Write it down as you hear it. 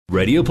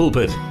Radio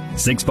Pulpit,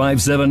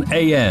 657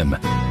 AM.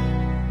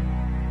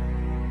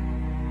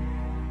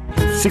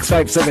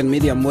 657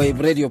 medium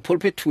wave Radio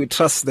Pulpit. We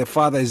trust the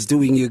Father is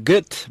doing you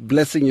good,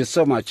 blessing you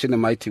so much in a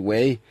mighty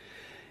way.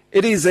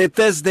 It is a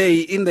Thursday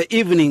in the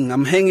evening.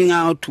 I'm hanging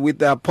out with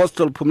the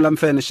Apostle Phumla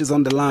Mfene. She's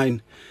on the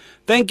line.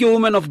 Thank you,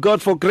 woman of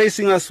God, for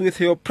gracing us with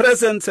your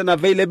presence and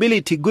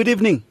availability. Good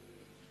evening.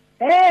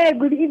 Hey,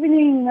 good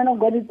evening, man of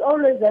God. It's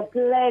always a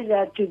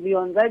pleasure to be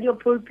on Radio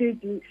Pulpit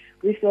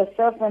with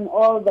yourself and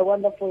all the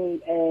wonderful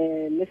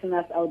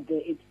listeners out there.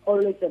 It's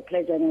always a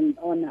pleasure and an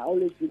honor. I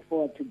always look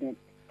forward to that.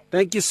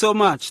 Thank you so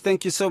much.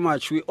 Thank you so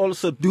much. We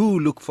also do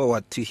look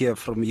forward to hear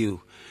from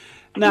you.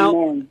 Now,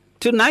 Amen.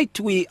 Tonight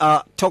we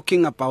are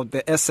talking about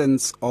the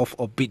essence of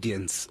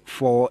obedience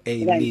for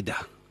a leader.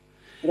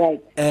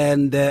 Right.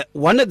 And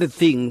one of the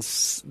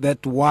things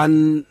that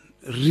one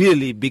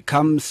really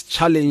becomes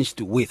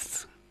challenged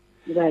with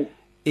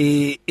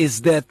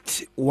is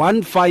that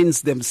one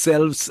finds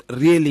themselves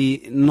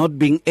really not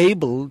being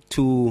able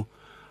to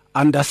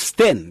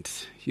understand,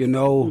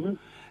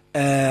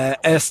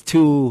 as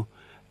to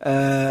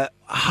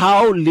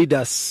how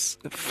leaders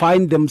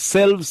find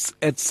themselves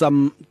at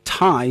some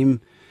time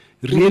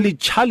really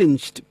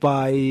challenged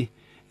by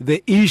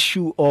the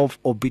issue of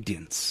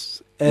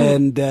obedience.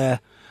 And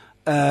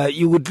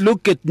you would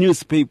look at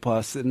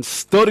newspapers and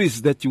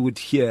stories that you would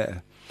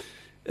hear,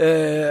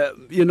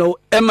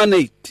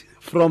 emanate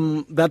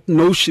from that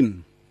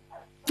notion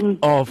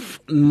of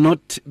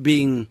not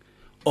being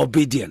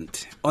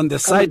obedient on the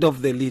side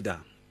of the leader.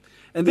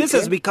 And this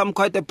has become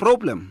quite a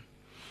problem,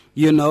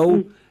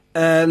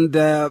 and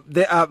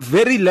there are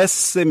very less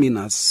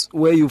seminars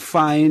where you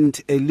find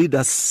a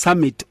leader's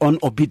summit on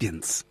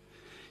obedience.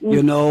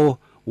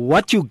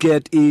 What you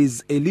get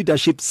is a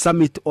leadership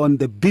summit on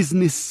the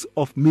business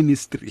of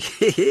ministry.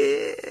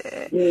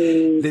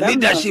 The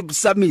leadership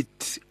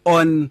summit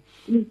on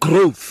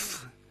growth.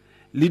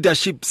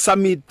 Leadership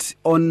summit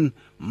on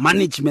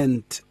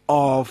management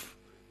of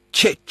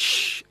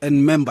church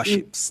and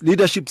memberships.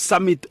 Leadership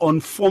summit on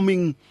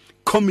forming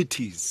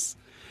committees.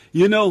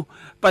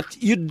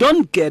 But you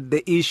don't get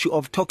the issue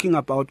of talking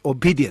about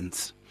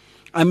obedience.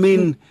 I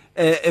mean,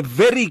 a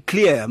very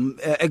clear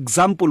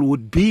example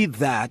would be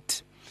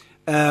that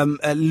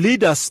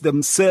leaders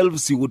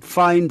themselves, you would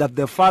find that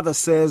the father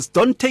says,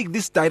 don't take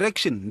this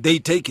direction, they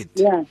take it.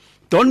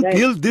 Don't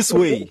build this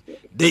way,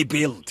 they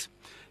build.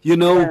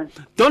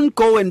 Don't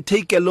go and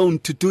take a loan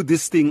to do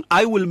this thing,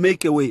 I will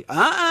make a way.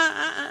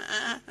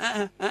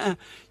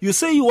 You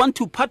say you want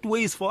to part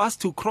ways for us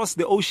to cross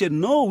the ocean.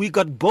 No, we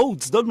got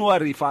boats. Don't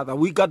worry, Father.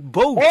 We got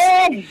boats.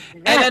 And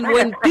then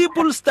when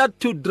people start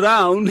to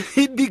drown,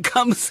 it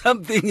becomes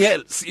something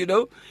else,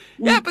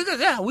 Yeah,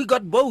 because we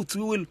got boats.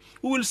 We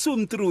will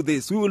swim through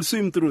this. We will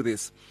swim through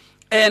this.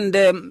 And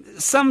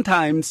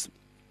sometimes,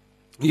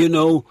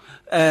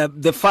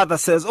 the father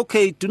says,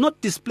 okay, do not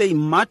display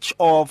much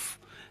of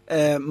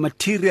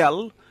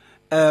material.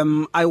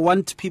 I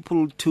want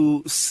people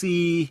to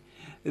see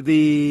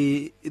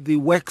the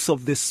works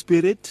of the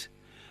Spirit,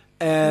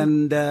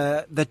 and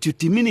that you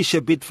diminish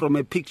a bit from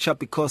a picture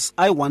because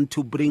I want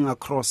to bring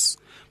across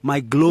my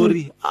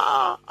glory.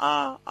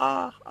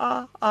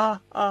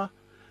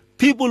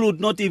 People would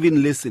not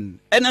even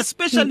listen. And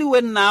especially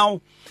when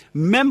now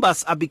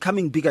members are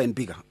becoming bigger and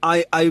bigger.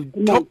 I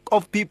talk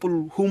of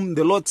people whom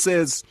the Lord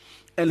says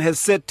and has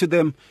said to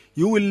them,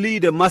 you will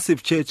lead a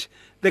massive church.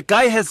 The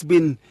guy has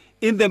been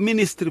in the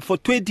ministry for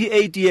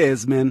 28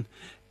 years, man.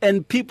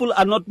 And people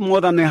are not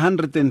more than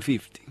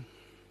 150.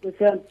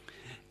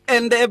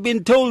 And they have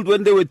been told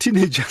when they were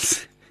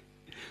teenagers,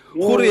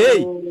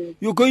 hey,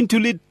 you're going to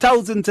lead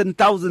thousands and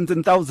thousands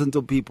and thousands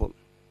of people.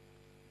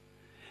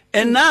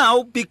 And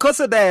now, because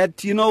of that,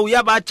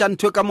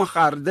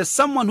 there's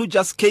someone who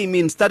just came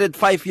in, started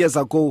 5 years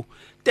ago,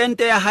 then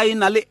they are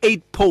nearly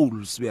 8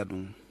 polls.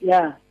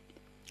 Yeah.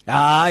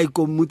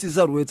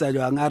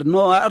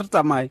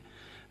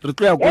 Re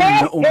tloya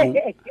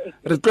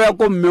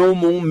ko mme o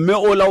mong mme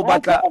ola o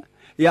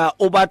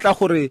batla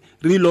gore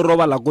re lo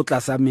robala go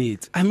tlasa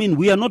metsi. I mean,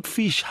 we are not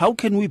fish. How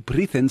can we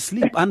breathe and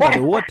sleep under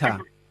the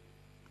water?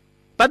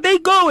 But they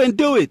go and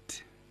do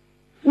it.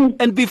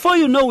 And before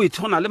you know it,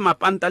 hona le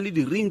mapanta le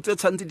di ring tse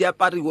tshwantse di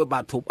apariwe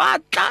batho ba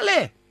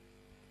tlale.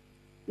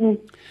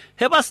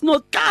 Have us no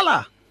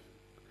color.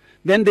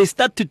 Then they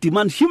start to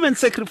demand human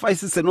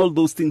sacrifices and all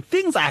those things.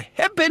 Things are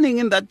happening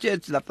in that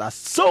church that are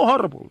so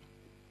horrible.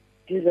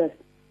 Jesus.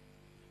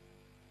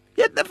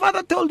 Yet the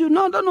Father told you,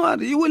 no, don't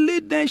worry, you will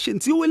lead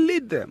nations, you will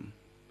lead them.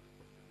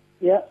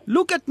 Yeah.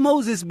 Look at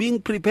Moses being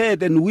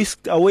prepared and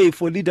whisked away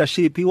for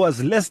leadership. He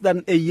was less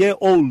than a year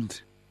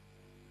old.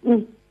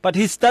 But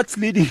he starts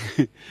leading.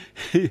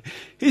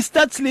 He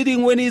starts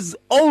leading when he's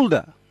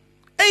older.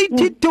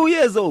 82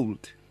 years old.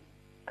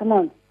 Come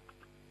on.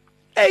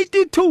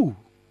 82.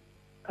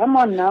 Come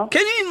on now.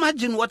 Can you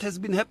imagine what has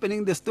been happening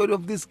in the story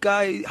of this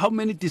guy? How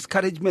many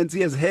discouragements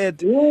he has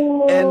had,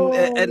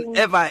 and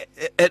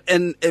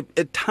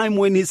a time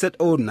when he said,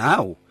 "Oh,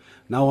 now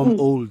Now I'm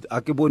old.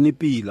 Akeboni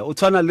pila.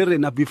 Utshwana le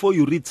rena, before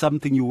you read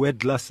something, you wear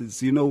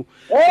glasses, you know.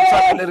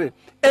 Hey.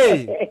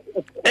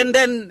 And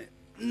then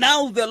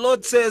now the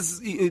Lord says,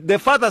 the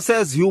Father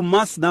says, you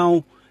must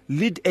now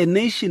lead a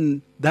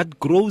nation that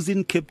grows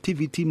in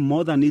captivity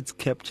more than its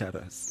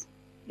capturers.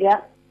 Yeah.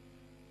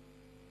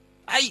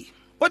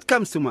 What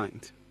comes to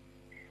mind?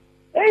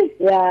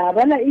 Yeah,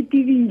 when I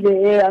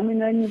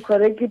when you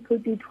correctly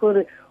put it,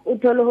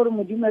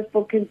 Modimo has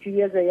spoken to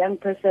you as a young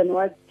person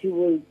what he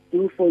will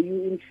do for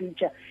you in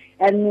future.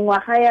 And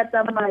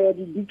the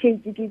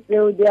decades they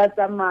are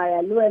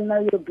and now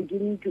you're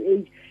beginning to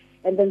age.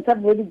 And then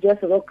somebody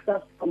just rocks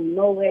up from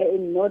nowhere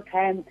in no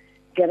time.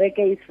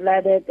 Kereke is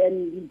flooded,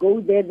 and you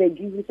go there, they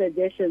give you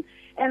suggestions.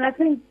 And I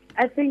think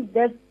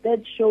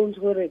that shows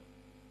where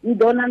we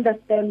don't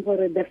understand for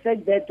the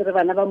fact that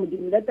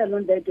let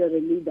alone that you're a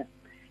leader.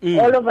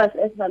 All of us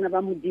as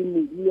Vanava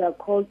Mudimu, we are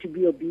called to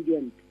be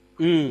obedient.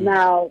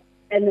 Now,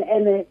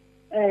 and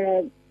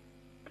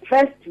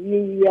first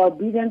we are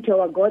obedient to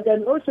our God,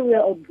 and also we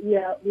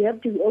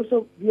have to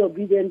also be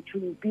obedient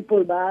to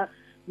people.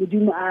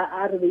 Mudimu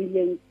are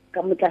willing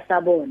kamika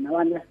sabon. I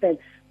understand.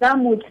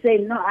 Some would say,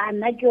 no, I'm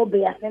not your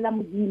beafela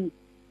Mudimu.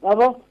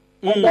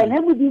 And then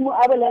Mudimu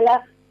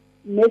abelela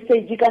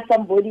message to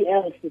somebody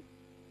else.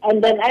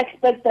 And then I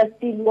expect us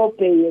still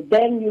obey.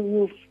 Then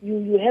you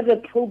have a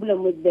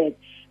problem with that.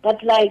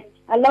 But like,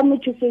 allow me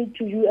to say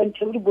to you and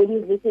to everybody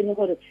who's listening,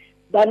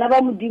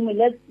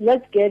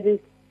 let's get this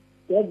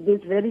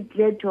very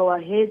clear to our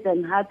heads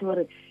and heart.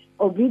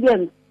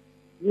 Obedience,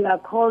 we are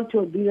called to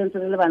obedience.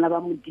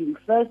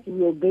 First,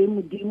 we obey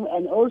Mudimu,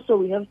 and also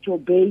we have to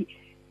obey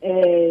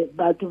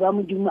Batuva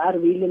Mudimu are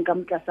willing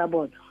Kamka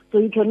Sabon. So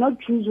you cannot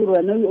choose or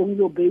you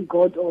only obey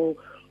God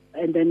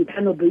and then you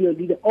can obey your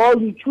leader. Or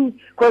you choose,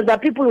 because the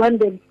people, when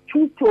they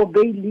choose to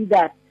obey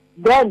leaders,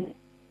 then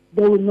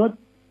they will not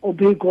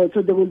obey God,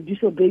 so they will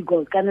disobey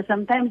God. And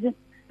sometimes,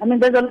 I mean,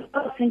 there's a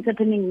lot of things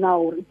happening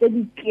now. It's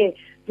very clear,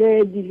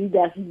 the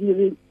leaders, and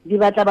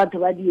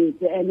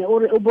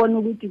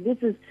this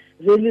is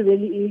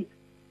really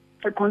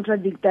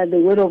contradicting the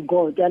word of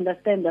God. You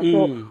understand that?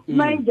 So,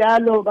 my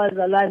jalo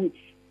bazalani,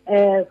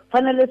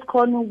 finally,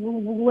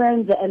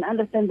 and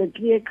understand the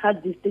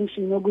clear-cut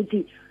distinction.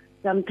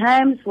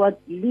 Sometimes what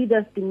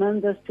leaders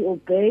demand us to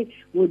obey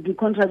would be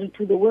contrary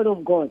to the word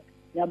of God.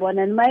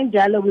 And my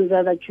jala will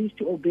rather choose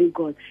to obey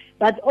God.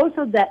 But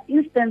also there are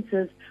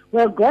instances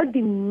where God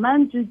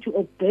demands you to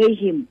obey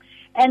Him.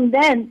 And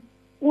then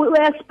we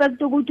expect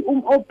to obey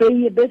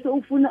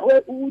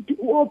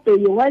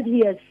what He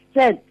has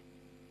said.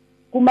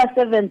 Kuma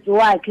servants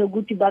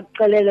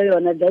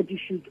that you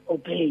should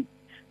obey.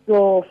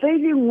 So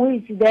failing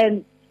which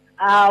then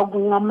the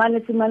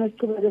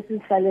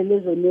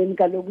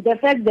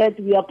fact that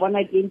we are born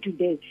again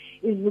today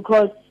is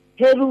because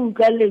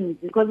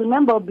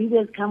remember,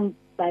 obedience comes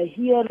by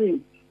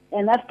hearing,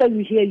 and after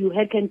you hear, you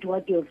hearken to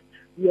what you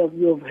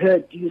have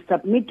heard. You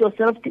submit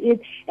yourself to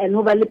it and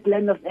have a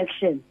plan of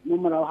action. No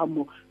matter how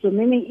more. So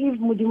meaning, if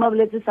Mudima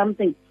blesses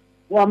something,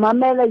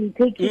 you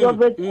take it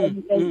of it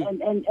and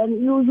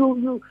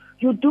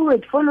you do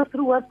it. Follow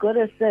through what God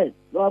has said.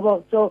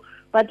 So,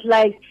 but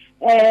like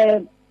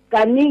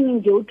kaningi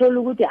nje uthola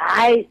ukuthi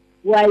hayi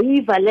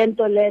wayiva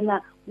lento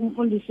lena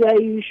umfundisi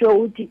uyayisho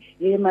uthi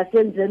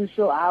masenzeni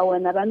so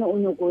wena bana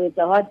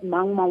unokwetha what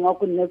mangma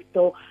wakho next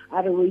door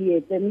are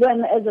uyethe. And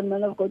when as a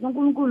man of God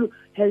uNkulunkulu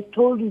has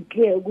told you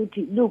clear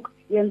ukuthi look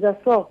yenza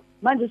so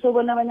manje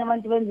sobona abanye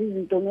abantu benza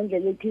izinto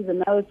ngendlela ethize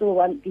nawe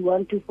so you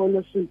want to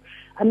follow suit.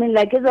 I mean,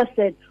 like as I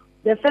said,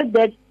 the fact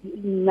that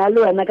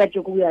nalo wena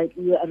kaJoku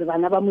we are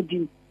bana ba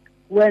Modimo,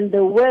 when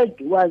the word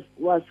was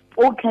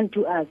spoken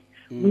to us,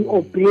 we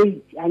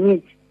obeyed and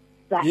it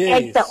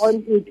acted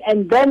on it,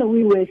 and then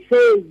we were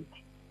saved.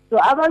 So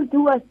abantu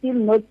who are still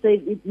not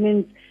saved, it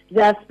means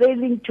they are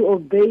failing to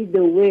obey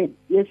the word.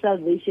 Yes,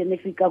 salvation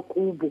efika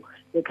kubo.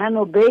 They can't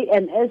obey,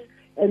 and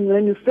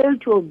when you fail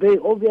to obey,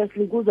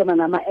 obviously goes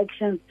on my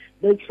actions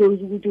that shows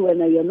you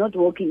when you're not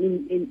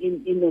walking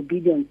in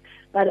obedience.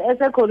 But as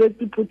I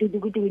correctly put it,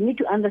 we need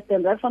to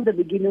understand right from the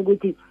beginning,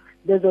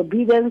 there's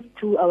obedience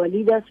to our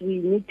leaders. We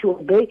need to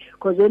obey,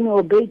 because when you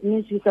obey, it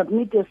means you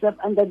submit yourself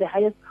under the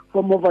highest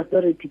form of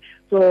authority.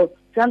 So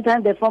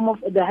sometimes the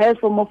highest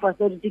form of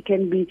authority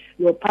can be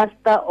your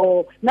pastor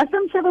or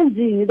Nasam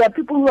 17. There are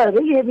people who are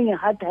really having a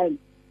hard time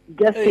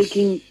just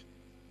taking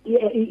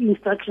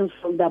instructions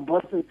from their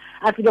bosses.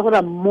 I feel like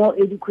I'm more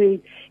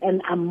adequate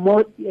and I'm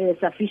more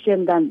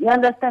sufficient than, you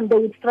understand, they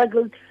would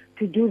struggle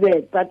to do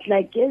that. But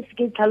like yes,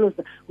 Carlos,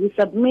 we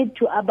submit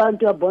to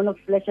abantu who are born of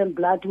flesh and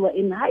blood, who are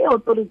in higher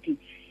authority,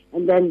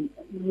 and then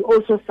we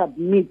also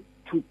submit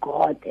to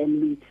God,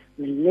 and we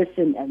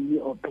listen and we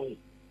obey.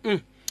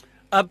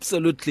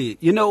 Absolutely.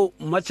 You know,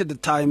 much of the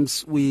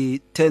times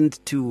we tend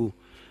to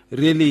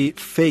really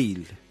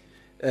fail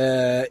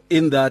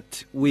in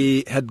that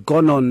we had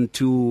gone on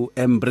to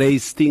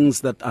embrace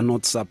things that are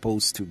not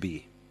supposed to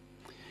be.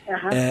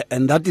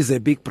 And that is a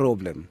big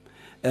problem.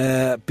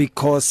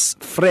 Because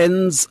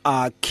friends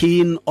are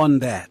keen on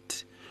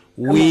that.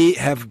 we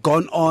have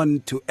gone on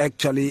to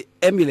actually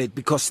emulate,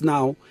 because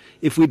now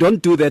if we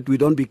don't do that, we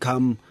don't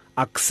become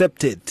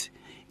accepted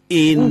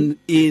in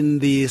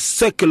the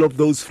circle of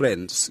those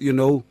friends,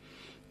 where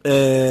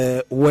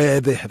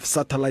they have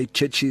satellite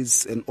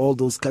churches and all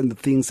those kind of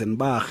things,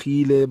 and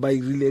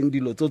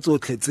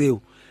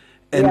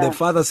and the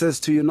father says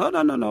to you,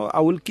 no,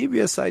 I will give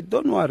you a side,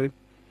 don't worry.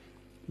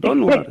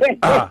 Don't worry.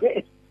 No,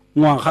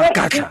 don't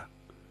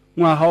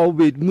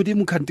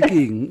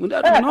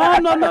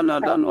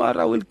worry,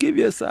 I will give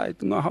you a side.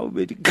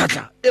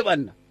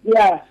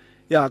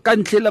 Yeah,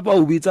 can't tell about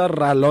Ubita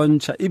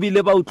Raloncha. Ibi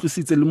leba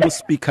utlusitse le mo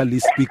speaker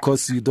list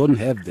because you don't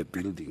have the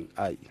building.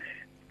 Aye.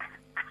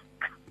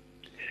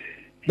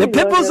 The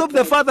purpose of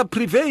the Father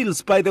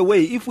prevails, by the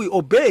way. If we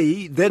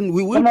obey, then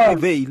we will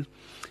prevail.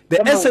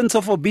 The essence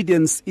of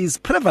obedience is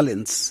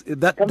prevalence,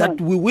 that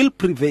we will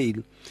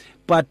prevail.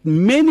 But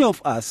many of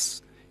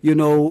us, they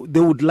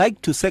would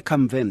like to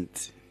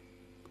circumvent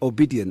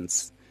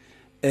obedience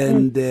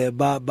and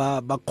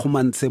ba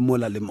command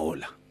mola le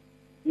mola.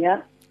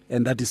 Yeah.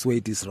 And that is where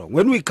it is wrong.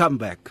 When we come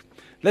back,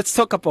 let's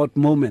talk about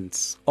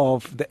moments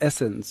of the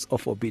essence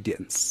of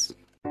obedience.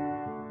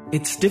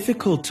 It's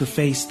difficult to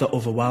face the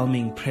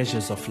overwhelming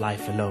pressures of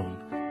life alone.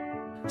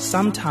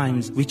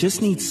 Sometimes we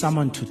just need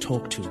someone to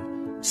talk to,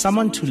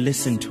 someone to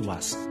listen to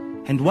us.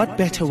 And what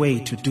better way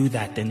to do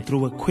that than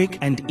through a quick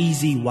and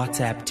easy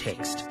WhatsApp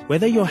text?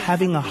 Whether you're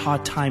having a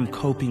hard time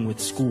coping with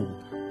school,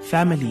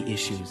 family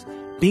issues,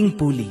 being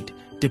bullied,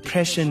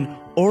 depression,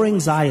 or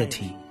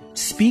anxiety,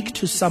 speak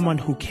to someone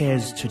who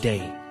cares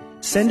today.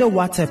 Send a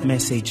WhatsApp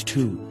message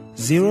to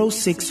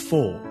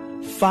 064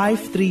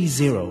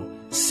 530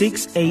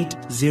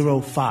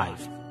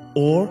 6805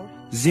 or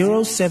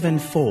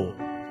 074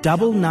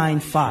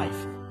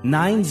 995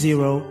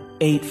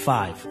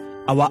 9085.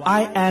 Our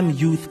I Am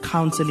Youth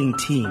Counseling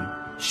team,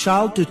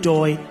 Charles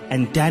Dudoy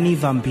and Danny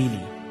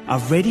Vambili,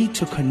 are ready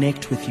to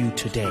connect with you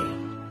today.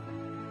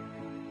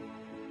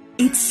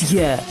 It's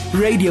here.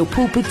 Radio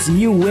Pulpit's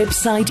new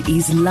website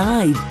is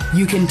live.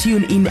 You can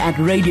tune in at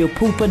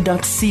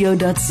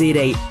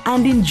radiopulpit.co.za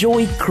and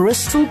enjoy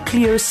crystal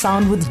clear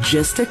sound with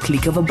just a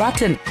click of a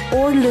button,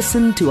 or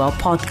listen to our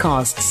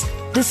podcasts.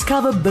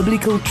 Discover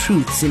biblical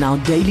truths in our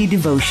daily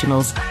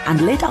devotionals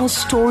and let our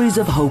stories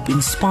of hope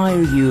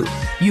inspire you.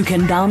 You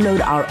can download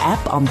our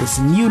app on this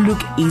new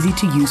look,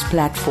 easy-to-use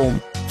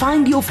platform.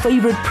 Find your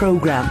favorite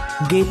program,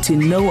 get to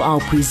know our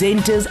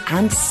presenters,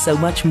 and so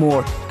much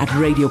more at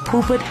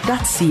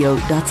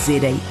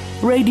radiopulpit.co.za.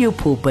 Radio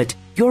Pulpit,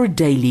 your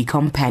daily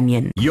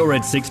companion. You're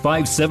at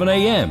 657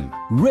 AM.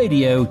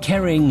 Radio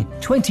carrying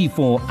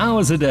 24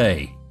 hours a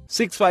day.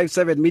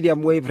 657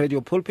 Medium Wave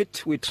Radio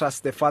Pulpit. We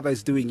trust the Father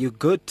is doing you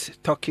good.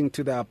 Talking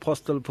to the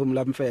Apostle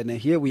Phumla Mfene.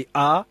 Here we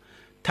are,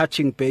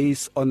 touching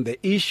base on the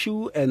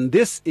issue, and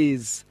this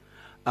is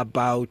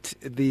about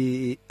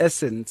the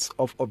essence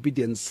of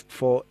obedience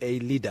for a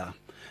leader.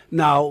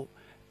 Now,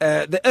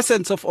 the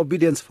essence of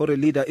obedience for a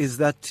leader is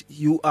that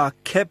you are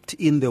kept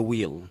in the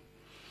will.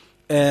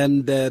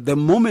 And the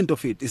moment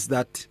of it is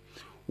that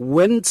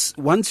once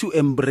you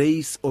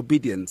embrace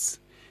obedience,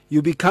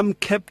 you become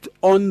kept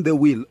on the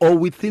will or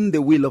within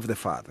the will of the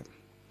Father.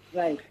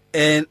 Right.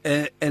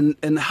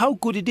 And how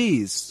good it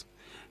is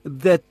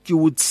that you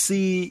would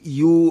see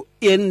you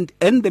and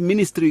the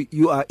ministry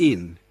you are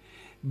in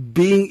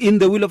being in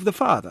the will of the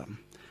Father.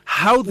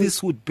 How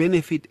this would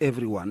benefit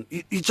everyone.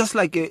 It's just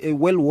like a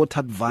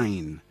well-watered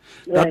vine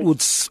that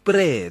would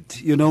spread,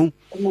 and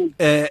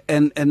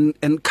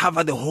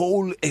cover the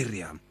whole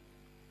area.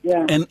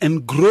 Yeah.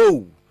 And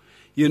grow,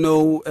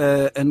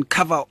 and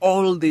cover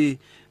all the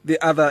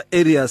other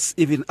areas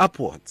even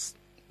upwards.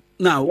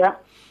 Now,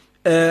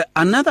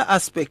 another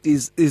aspect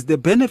is the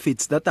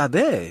benefits that are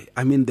there.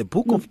 I mean, the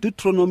book of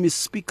Deuteronomy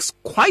speaks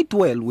quite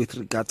well with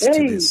regards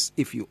to this.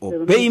 If you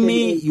obey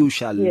me, you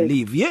shall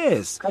live.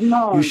 Yes,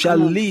 you shall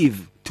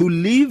live. To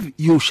live,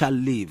 you shall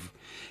live.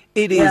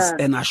 It is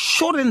an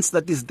assurance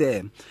that is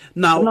there.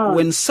 Now,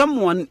 when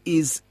someone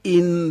is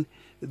in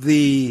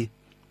the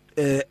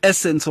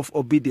essence of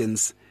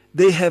obedience,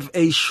 they have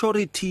a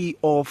surety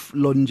of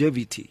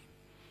longevity.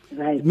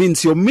 Right. It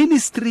means your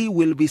ministry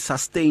will be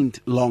sustained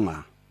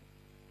longer.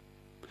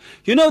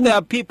 There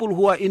are people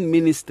who are in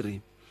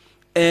ministry,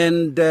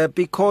 and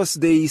because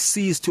they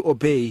cease to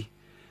obey,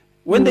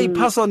 when they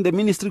pass on, the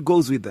ministry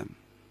goes with them.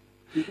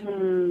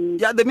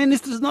 Yeah, the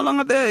ministry is no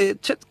longer there.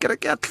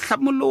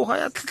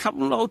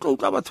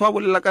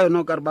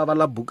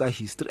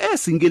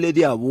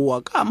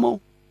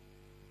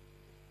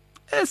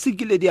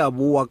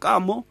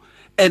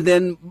 And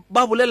then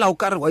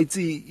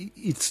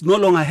it's no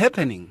longer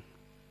happening.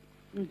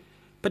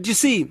 But you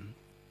see,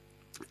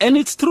 and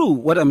it's true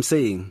what I'm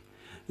saying.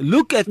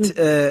 Look at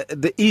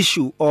the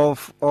issue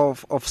of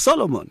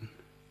Solomon.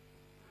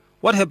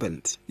 What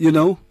happened?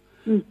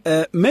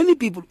 Many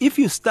people, if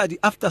you study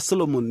after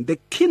Solomon, the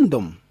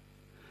kingdom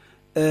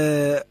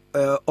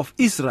of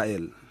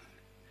Israel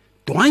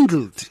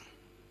dwindled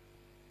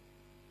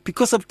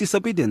because of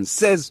disobedience. It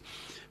says,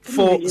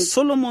 for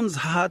Solomon's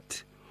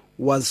heart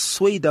was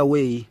swayed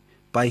away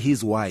by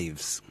his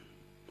wives.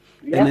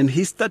 And then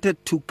he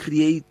started to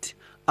create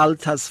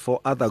altars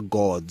for other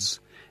gods,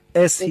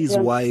 as his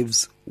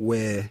wives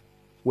were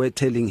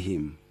telling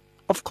him.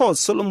 Of course,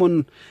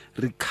 Solomon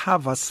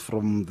recovers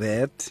from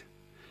that,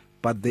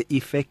 but the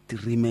effect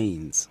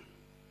remains.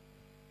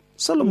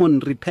 Solomon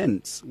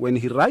repents. When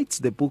he writes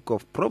the book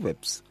of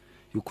Proverbs,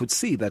 you could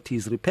see that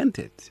he's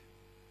repented.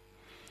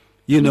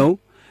 You know,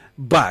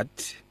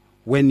 but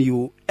when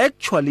you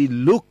actually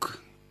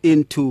look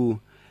into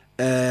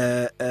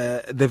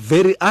the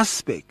very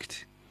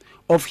aspect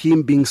of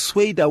him being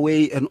swayed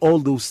away and all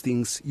those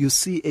things, you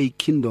see a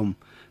kingdom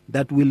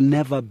that will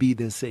never be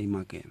the same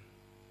again.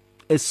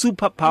 A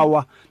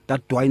superpower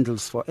that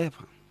dwindles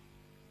forever.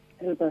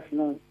 Help us,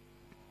 Lord.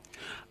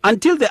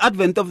 Until the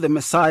advent of the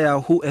Messiah,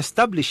 who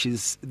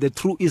establishes the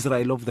true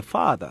Israel of the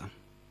Father.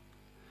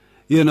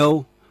 You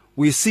know,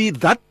 we see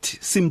that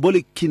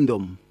symbolic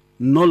kingdom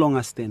no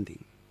longer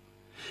standing.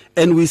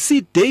 And we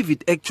see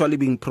David actually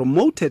being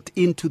promoted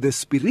into the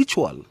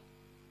spiritual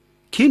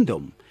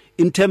kingdom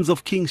in terms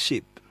of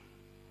kingship.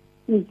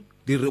 The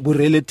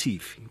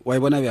relative.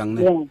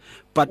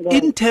 But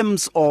in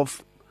terms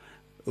of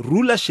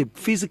rulership,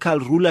 physical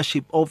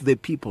rulership of the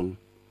people,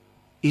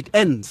 it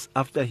ends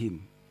after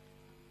him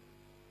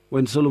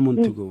when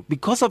Solomon took over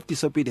because of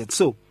disobedience.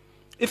 So,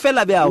 if I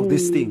allow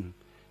this thing,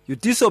 you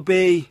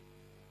disobey,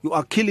 you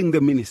are killing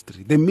the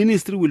ministry. The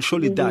ministry will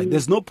surely die.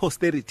 There's no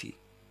posterity.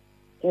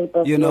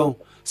 You know,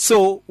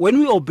 so when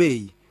we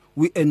obey,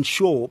 we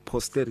ensure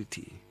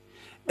posterity.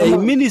 A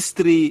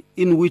ministry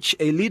in which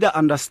a leader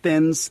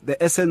understands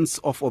the essence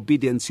of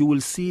obedience, you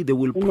will see they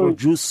will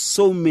produce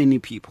so many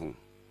people.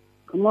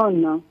 Come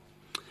on now.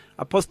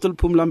 Apostle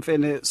Phumla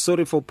Mfene,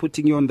 sorry for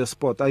putting you on the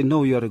spot. I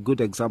know you're a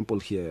good example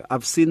here.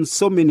 I've seen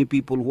so many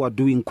people who are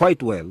doing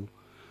quite well,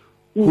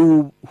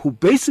 who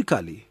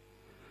basically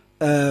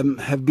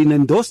have been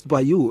endorsed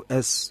by you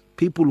as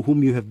people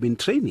whom you have been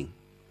training.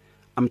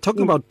 I'm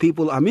talking about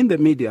people, I'm in the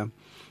media,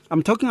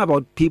 I'm talking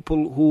about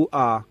people who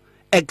are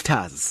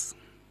actors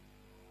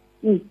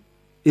in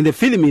the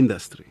film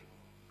industry,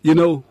 you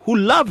know, who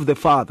love the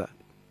Father,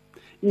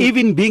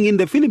 even being in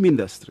the film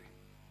industry,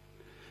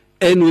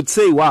 and would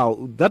say, wow,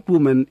 that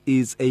woman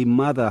is a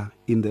mother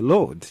in the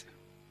Lord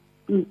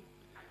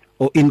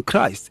or in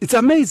Christ. It's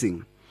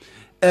amazing.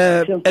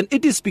 And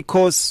it is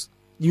because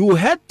you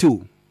had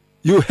to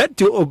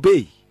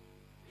obey.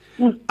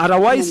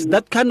 Otherwise,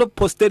 that kind of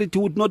posterity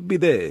would not be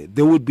there.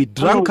 There would be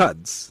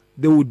drunkards.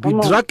 There would be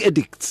drug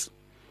addicts.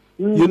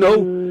 You know,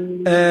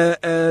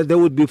 they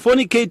would be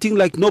fornicating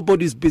like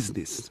nobody's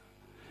business.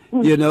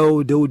 You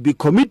know, they would be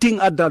committing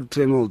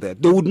adultery and all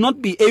that. They would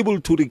not be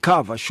able to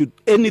recover should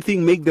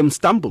anything make them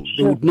stumble.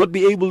 They would not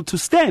be able to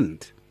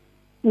stand.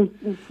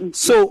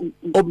 So,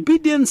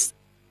 obedience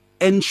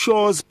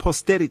ensures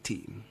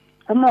posterity.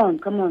 Come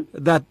on.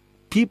 That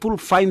people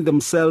find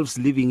themselves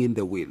living in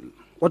the will.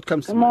 What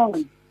comes to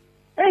mind?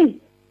 Hey,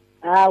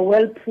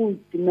 well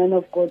put, man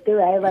of God.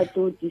 I ever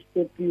told this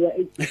step you.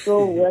 It's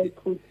so well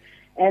put.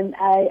 And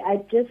I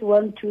just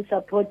want to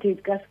support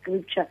it, God's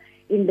scripture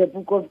in the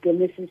book of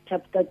Genesis,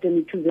 chapter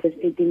 22, verse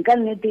 18.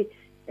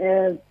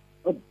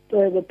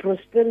 The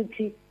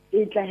prosperity,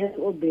 it has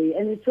obey.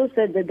 And it's so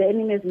sad that the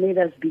enemy has made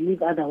us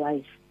believe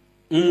otherwise.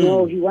 You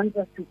know, he wants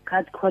us to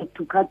cut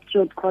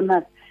short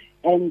corners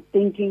and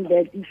thinking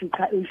that if you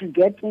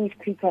get things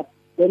quicker,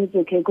 then it's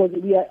okay. Because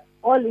we are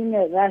all in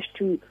a rush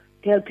to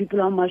tell people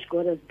how much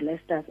God has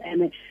blessed us.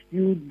 And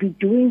you would be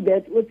doing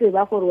that.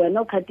 We're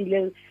not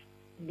cutting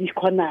these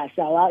corners.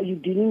 You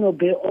didn't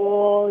obey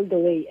all the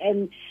way.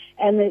 And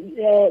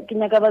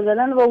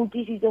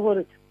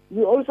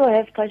we also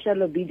have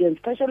partial obedience.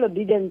 Partial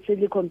obedience is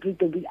really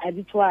complete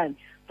obedience.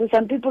 So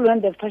some people,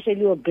 when they've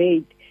partially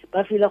obeyed,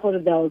 but feel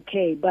like they're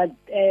okay. But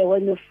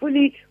when you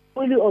fully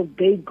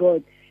obey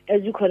God,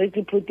 as you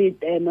correctly put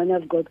it, man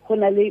of God,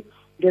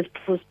 there's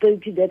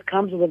prosperity that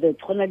comes with it.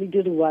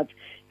 The rewards.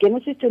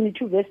 Genesis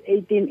 22, verse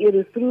 18, it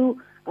is through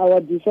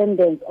our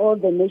descendants, all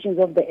the nations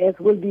of the earth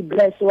will be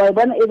blessed. So I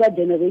want ever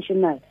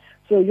generational.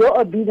 So your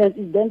obedience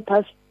is then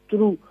passed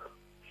through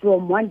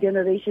from one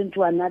generation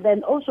to another.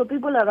 And also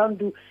people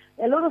around you,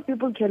 a lot of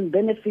people can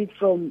benefit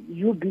from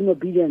you being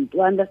obedient,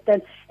 you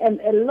understand?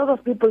 And a lot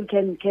of people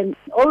can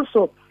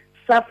also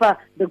suffer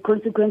the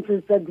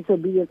consequences of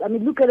disobedience. I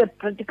mean, look at a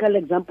practical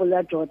example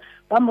that John.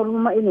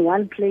 In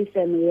one place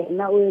and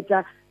now it's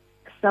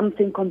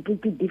something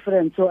completely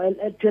different. So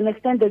to an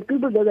extent that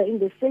people that are in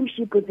the same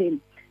ship with him,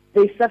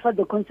 they suffer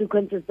the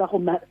consequences. But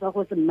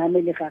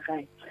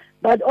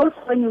also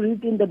when you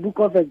read in the book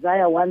of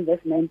Isaiah 1 verse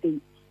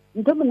 19,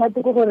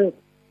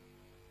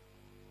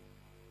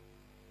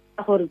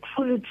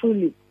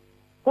 truly,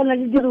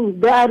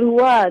 there are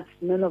rewards,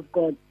 men of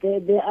God.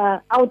 There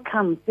are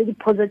outcomes, very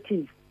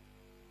positive.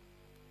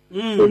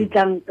 Now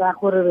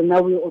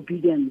we're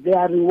obedient. There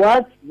are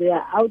rewards, there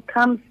are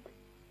outcomes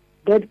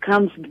that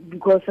comes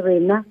because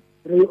we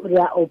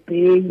are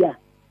obeying.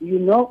 You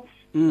know,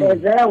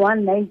 Isaiah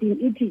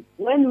 1:19,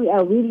 when we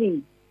are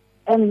willing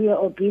and we are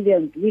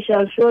obedient, we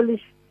shall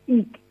surely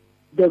eat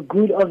the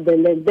good of the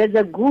land. There's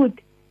a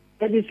good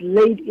that is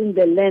laid in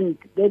the land,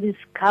 that is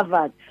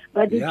covered,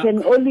 but it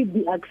can only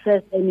be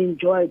accessed and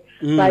enjoyed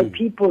by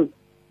people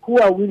who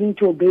are willing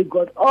to obey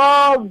God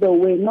all the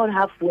way, not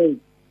halfway,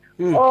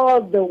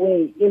 all the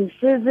way, in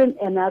season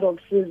and out of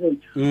season.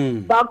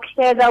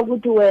 Bakuhleka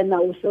ukuthi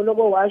wena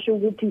usoloko washo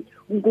ukuthi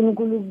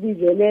uNkulunkulu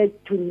ubizele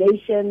to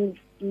nations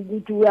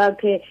ukuthi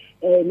wakhe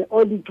an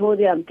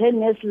auditorium.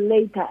 10 years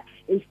later,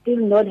 it's still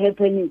not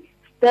happening.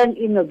 Stand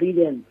in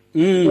obedience.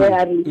 Where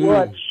are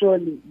rewards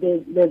surely.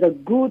 There's a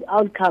good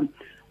outcome.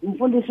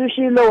 Mfundisi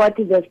ushilo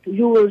wathi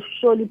you will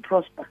surely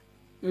prosper.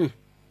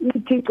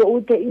 Uthixo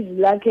uthe izwi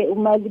lakhe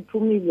uma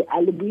liphumile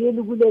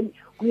alibuyeli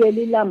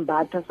kuyeli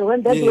lambatha. So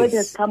when that word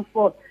has come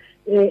forth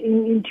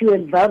into your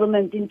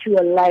environment, into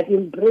your life,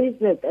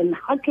 embrace it and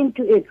hearken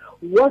to it,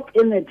 walk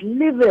in it,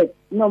 live it,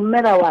 no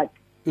matter what.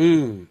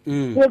 Abanye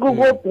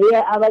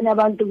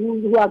abantu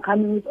who are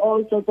coming with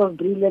all sorts of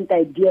brilliant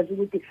ideas.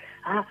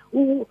 Are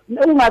you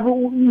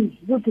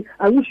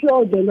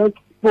sure the Lord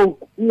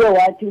spoke? We are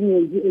watching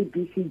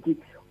ABCD.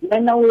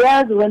 When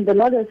the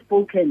Lord has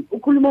spoken,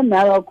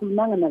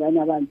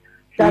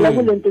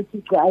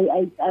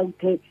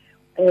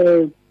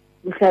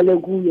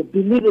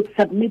 believe it,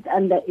 submit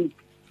under it,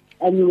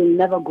 and you will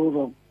never go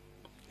wrong.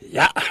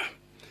 Yeah,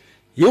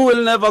 you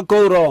will never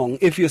go wrong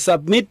if you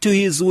submit to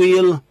His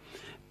will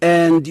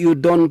and you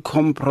don't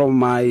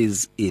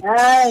compromise it.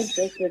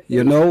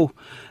 You know,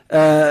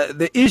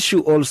 the issue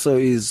also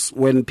is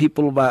when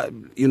people, but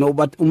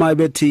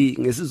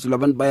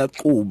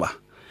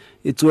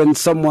it's when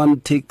someone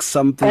takes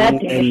something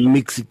and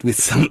mix it with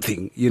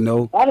something, you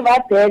know.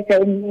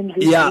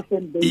 Yeah.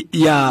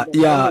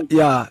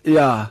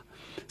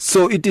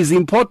 So it is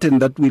important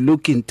that we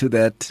look into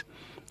that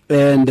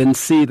and then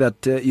see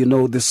that,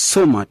 there's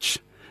so much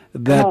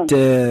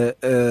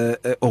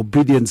that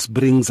obedience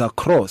brings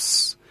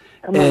across.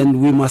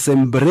 And we must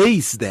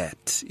embrace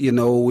that,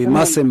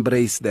 must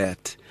embrace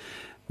that.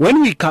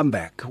 When we come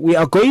back, we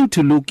are going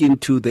to look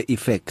into the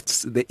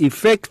effects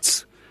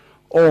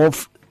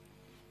of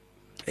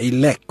a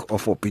lack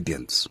of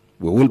obedience.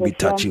 We will be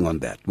touching on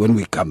that when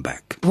we come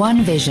back.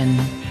 One vision,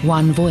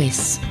 one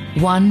voice,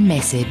 one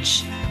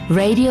message.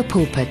 Radio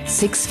Pulpit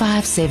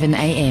 657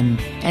 AM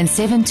and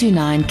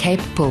 729 Cape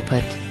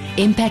Pulpit,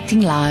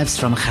 impacting lives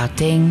from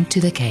Gauteng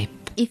to the Cape.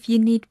 If you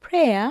need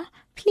prayer,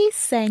 please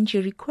send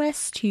your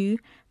request to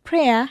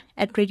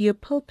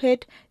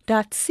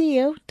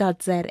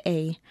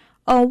prayer@radiopulpit.co.za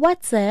or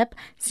WhatsApp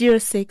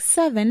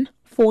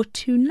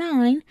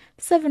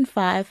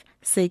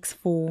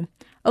 067-429-7564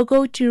 or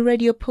go to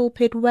Radio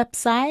Pulpit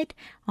website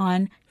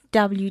on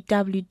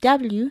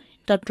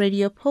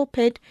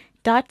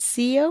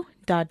www.radiopulpit.co.za.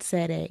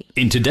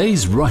 In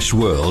today's rush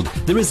world,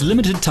 there is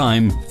limited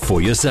time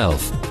for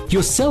yourself.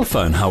 Your cell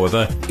phone,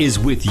 however, is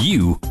with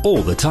you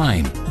all the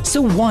time.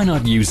 So why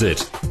not use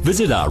it?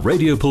 Visit our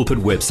Radio Pulpit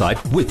website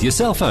with your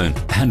cell phone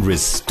and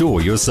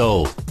restore your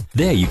soul.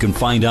 There you can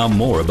find out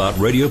more about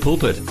Radio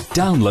Pulpit.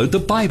 Download the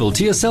Bible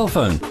to your cell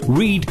phone.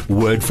 Read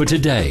Word for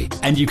Today.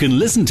 And you can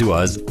listen to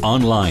us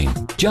online.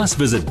 Just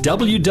visit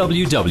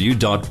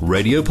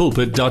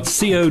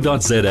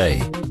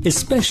www.radiopulpit.co.za.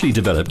 Especially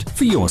developed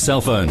for your cell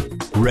phone.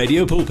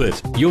 Radio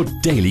Pulpit, your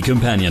daily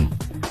companion.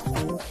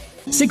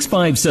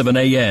 657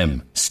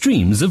 AM,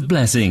 Streams of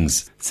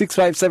Blessings.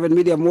 657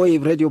 Medium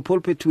Wave Radio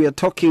Pulpit. We are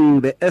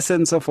talking the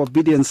essence of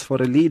obedience for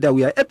a leader.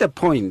 We are at a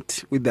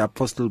point with the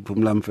Apostle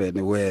Phumla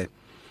Mfene where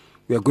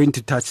we are going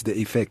to touch the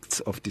effects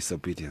of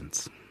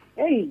disobedience.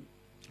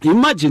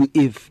 Imagine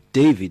if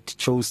David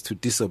chose to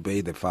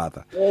disobey the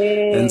father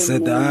and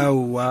said,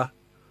 what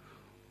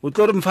is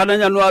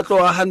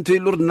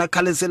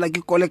and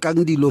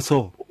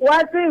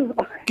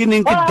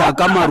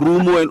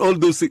all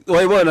those things.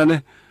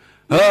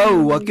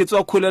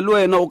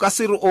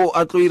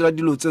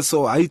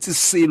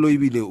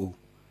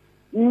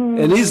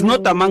 And he's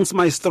not amongst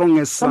my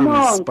strongest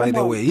sons, by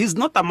the way. He's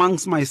not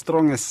amongst my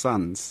strongest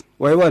sons.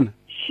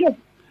 Sure.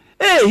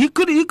 Hey, he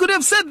could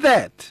have said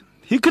that.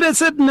 He could have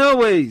said, no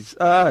ways.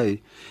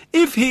 Aye.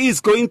 If he is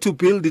going to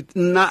build it,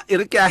 the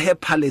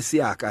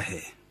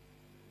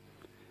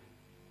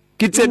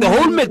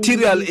whole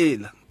material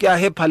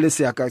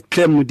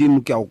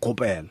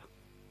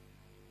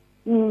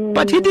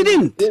but he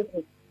didn't.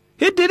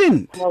 He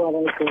didn't.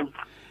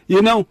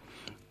 Yahushua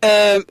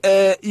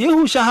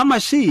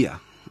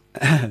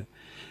HaMashiach,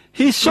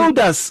 he showed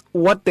us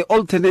what the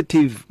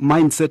alternative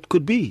mindset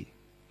could be.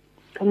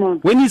 Come on.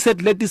 When he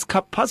said, let this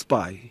cup pass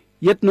by,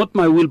 yet not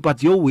my will,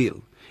 but your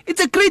will.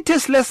 It's the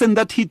greatest lesson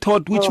that he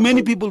taught, which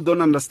many people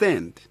don't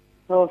understand.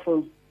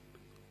 Powerful.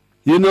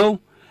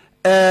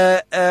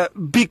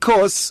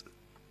 Because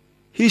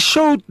he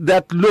showed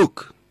that,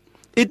 look,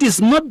 it is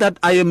not that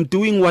I am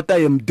doing what I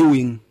am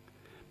doing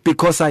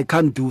because I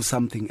can't do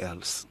something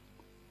else.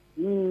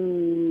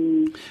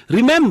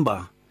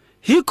 Remember,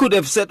 he could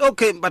have said,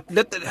 okay, but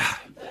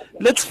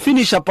let's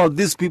finish about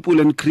these people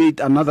and create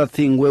another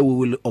thing where we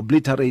will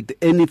obliterate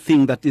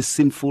anything that is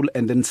sinful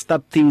and then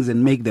start things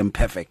and make them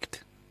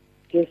perfect.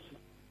 Yes.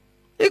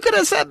 He could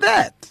have said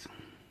that.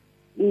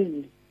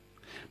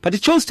 But he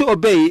chose to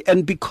obey,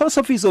 and because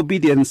of his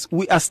obedience,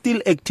 we are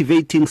still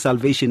activating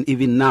salvation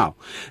even now.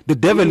 The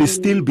devil is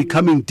still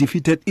becoming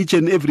defeated each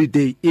and every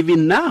day,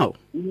 even now.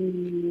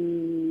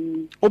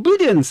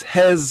 Obedience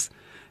has,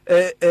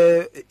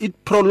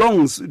 it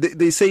prolongs,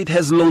 they say it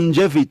has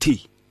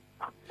longevity.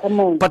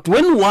 But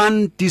when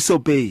one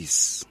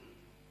disobeys,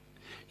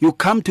 you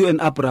come to an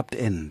abrupt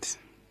end.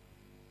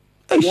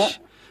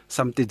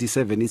 Psalm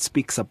 37, it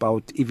speaks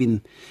about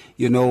even,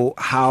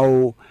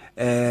 how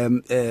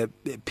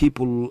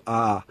people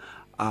are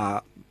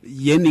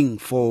yearning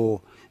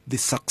for the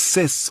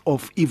success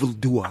of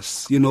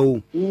evildoers,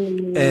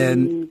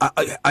 and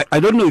I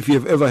don't know if you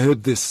have ever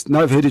heard this.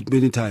 Now I've heard it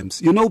many times.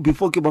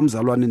 Before Kibam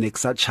Zalwane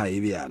next such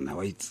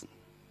wait.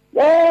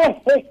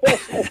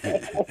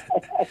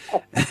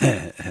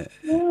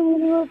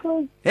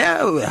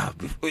 Yeah,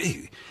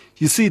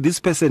 you see, this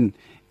person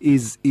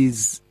is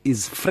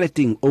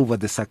fretting over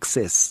the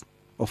success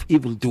of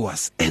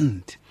evildoers.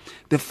 And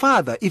the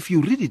Father, if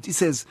you read it, it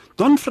says,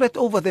 don't fret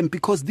over them,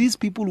 because these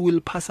people will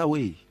pass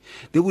away.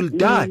 They will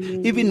die.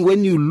 Even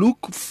when you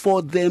look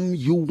for them,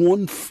 you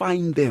won't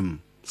find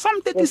them.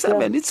 Psalm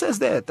 37, it says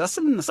that. That's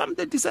in Psalm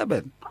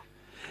 37.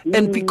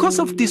 And because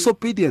of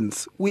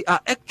disobedience, we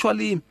are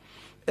actually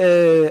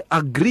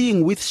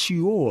agreeing with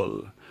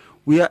Sheol.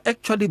 We are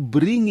actually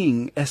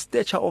bringing a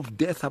stature of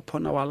death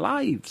upon our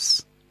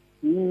lives.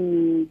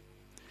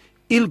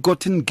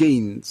 Ill-gotten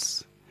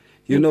gains,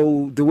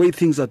 the way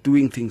things are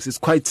doing things is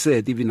quite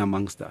sad even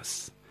amongst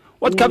us.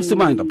 What comes to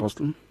mind,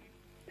 Apostle?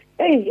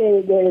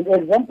 The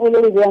example is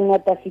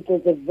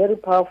a very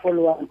powerful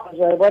one, because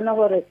I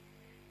wonder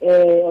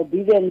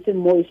obedience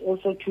is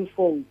also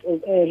twofold.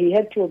 He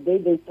had to obey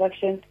the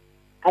instructions.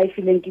 I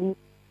feel like he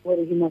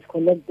must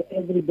collect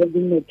every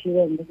building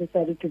material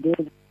necessary to do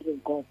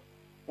with God.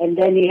 And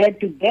then he had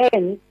to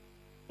then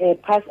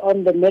pass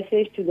on the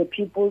message to the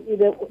people. So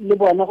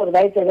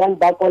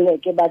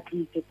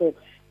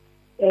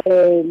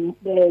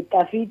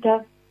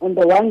Tafita, on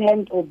the one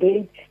hand,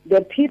 obeyed.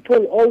 The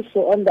people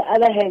also, on the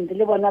other hand,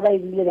 remember,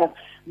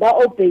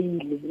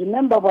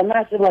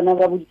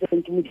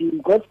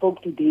 God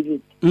spoke to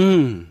David. So,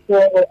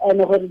 and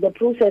the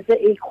process,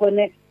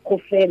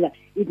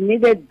 it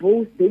needed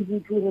both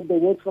David to have the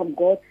word from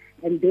God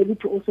and David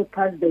to also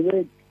pass the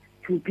word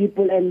to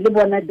people. And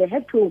they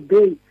had to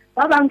obey.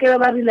 You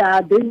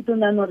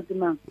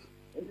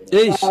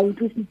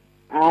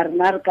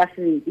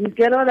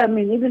get what I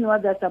mean? Even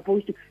what they're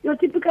supposed to. Your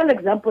typical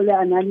example,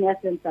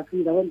 Ananias and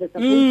Sapphira, when they're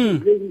supposed to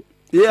bring.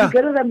 Yeah. You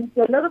get what I mean?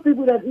 So a lot of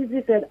people that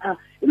easily said, I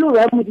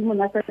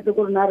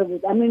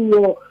mean,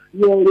 your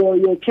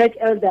church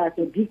elders,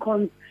 your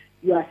deacons,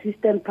 your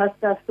assistant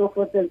pastors, so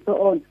forth and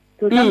so on.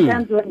 So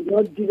sometimes when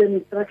God gives an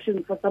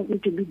instruction for something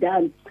to be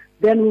done,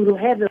 then we will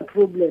have a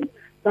problem.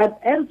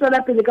 But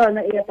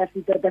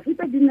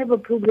Tafita didn't have a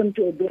problem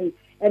to obey.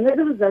 And as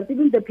a result,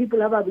 even the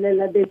people of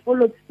Ablela, they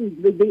followed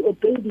suit, they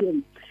obeyed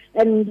him.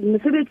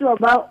 And to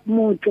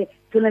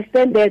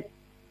understand that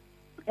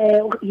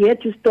he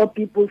had to stop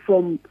people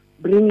from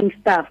bringing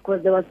stuff,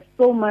 because there was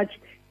so much,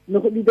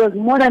 it was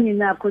more than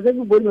enough, because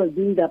everybody was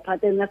doing their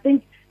part. And I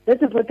think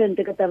that's important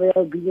to take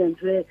obedience,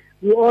 where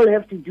we all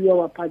have to do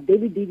our part.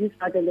 David did his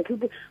part, and the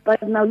people.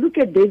 But now look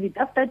at David.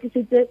 After he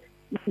said,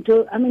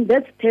 I mean,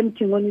 that's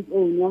tempting on its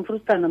own.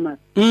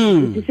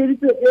 You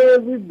decided to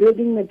every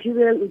building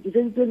material, you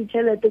decided to the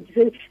child,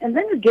 and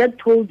then you get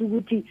told,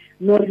 no,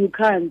 you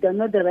can't. You're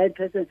not the right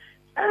person.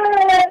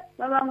 It's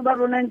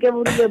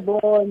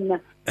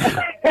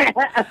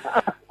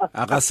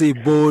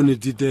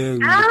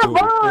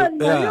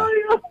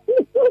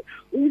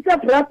a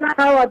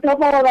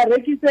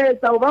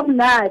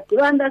you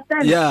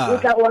understand? Yeah.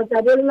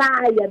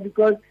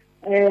 Because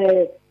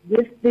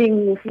this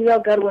thing,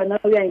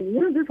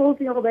 this whole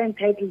thing about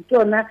entitled,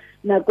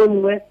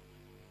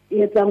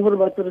 it's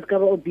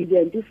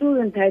obedient. You feel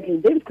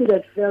entitled. They could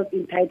have felt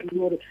entitled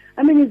more.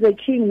 I mean, he's a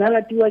king,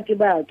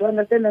 to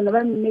understand,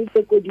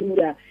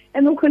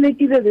 and who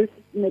connected this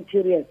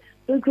material.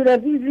 So he could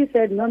have easily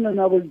said, no,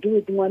 I will do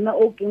it.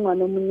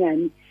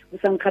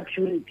 With some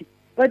capturity.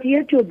 But he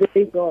had to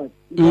obey God.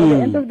 At the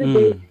end of the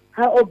day,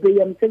 how obey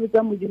him?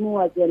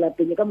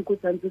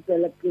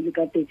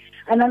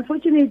 And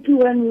unfortunately,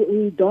 when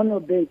we don't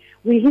obey,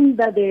 we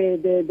hinder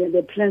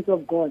the plans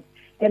of God.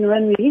 And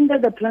when we hinder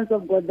the plans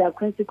of God, there are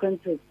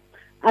consequences.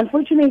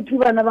 Unfortunately,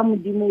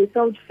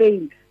 without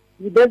faith,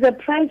 there's a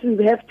price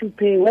we have to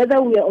pay,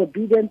 whether we are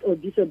obedient or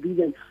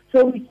disobedient.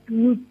 So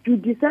you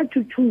decide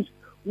to choose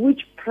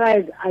which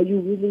price are you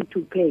willing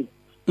to pay.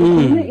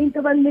 When we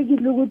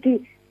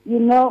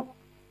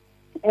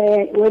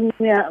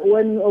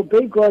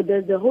obey God,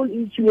 there's the whole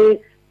each way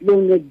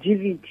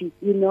longevity,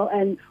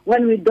 and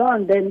when we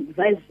don't, then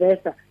vice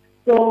versa.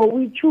 So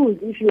we choose.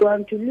 If you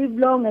want to live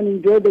long and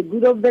enjoy the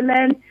good of the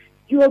land,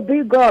 you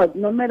obey God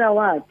no matter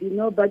what,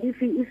 But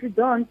if you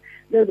don't,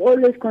 there's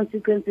always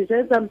consequences.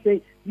 As I'm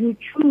saying, you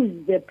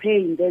choose the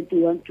pain that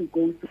you want to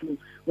go through,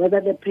 whether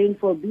the pain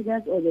for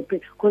obedience or the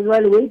pain. Because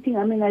while waiting,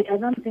 I mean, I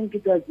don't think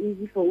it was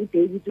easy for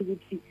David to be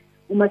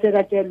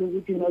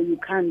you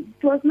can't.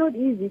 It was not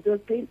easy, it was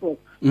painful.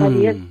 But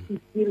yes, he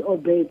still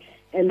obeyed.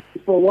 And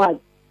for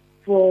what?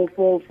 For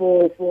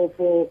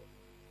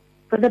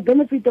the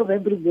benefit of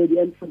everybody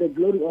and for the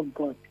glory of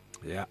God.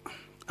 Yeah,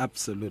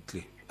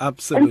 absolutely. And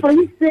for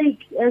his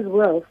sake as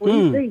well, for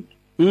his sake.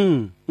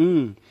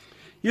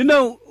 You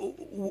know,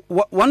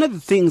 one of the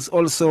things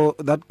also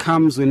that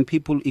comes when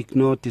people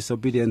ignore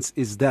disobedience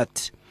is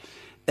that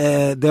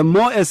the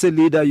more as a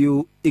leader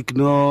you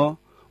ignore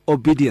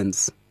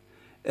obedience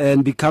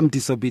and become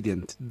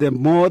disobedient, the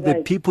more the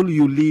people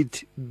you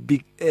lead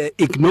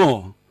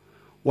ignore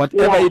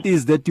whatever it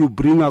is that you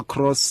bring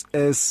across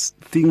as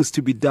things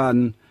to be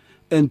done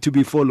and to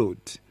be followed.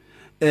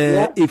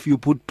 If you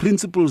put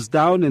principles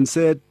down and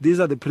said, these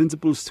are the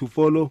principles to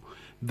follow,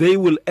 they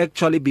will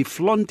actually be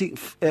flaunting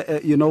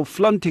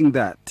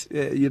that,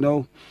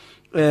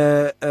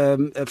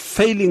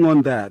 failing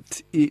on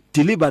that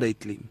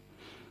deliberately.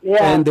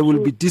 And they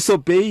will be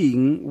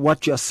disobeying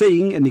what you're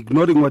saying and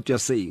ignoring what you're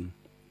saying.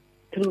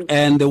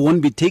 And they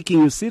won't be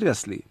taking you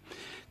seriously.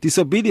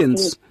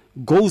 Disobedience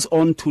goes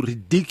on to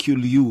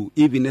ridicule you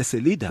even as a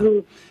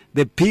leader.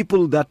 The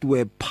people that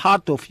were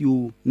part of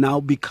you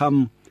now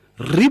become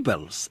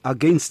rebels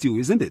against you,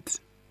 isn't it?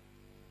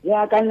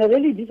 Yeah, can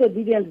really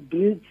disobedience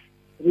breeds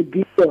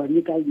rebellion.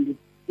 You can when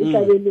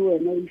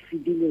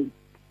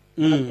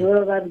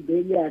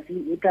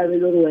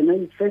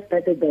you first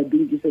started by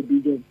being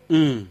disobedient.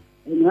 And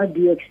what do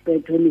you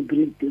expect when you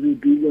breed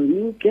rebellion?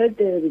 You get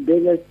a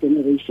rebellious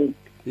generation.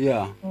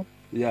 Yeah,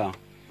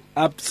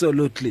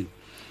 absolutely.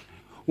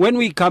 When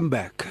we come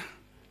back,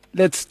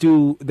 let's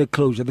do the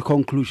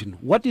conclusion.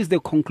 What is the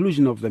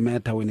conclusion of the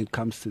matter when it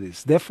comes to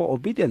this? Therefore,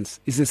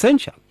 obedience is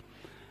essential.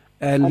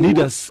 And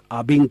leaders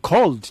are being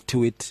called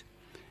to it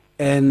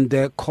and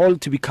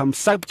called to become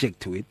subject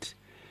to it,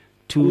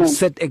 to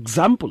set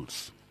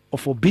examples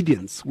of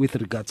obedience with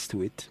regards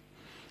to it,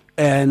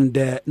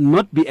 and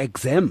not be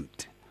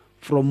exempt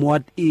from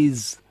what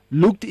is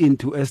looked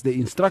into as the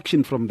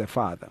instruction from the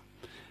Father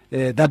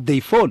that they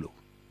follow.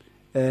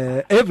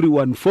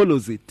 Everyone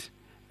follows it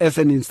as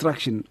an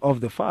instruction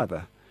of the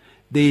Father.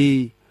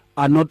 They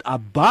are not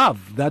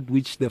above that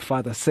which the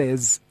Father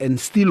says and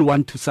still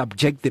want to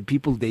subject the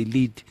people they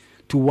lead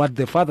to what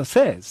the Father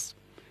says.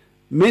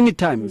 Many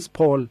times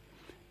Paul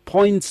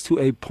points to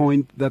a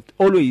point that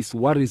always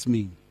worries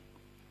me,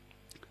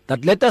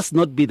 that let us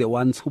not be the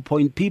ones who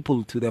point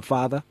people to the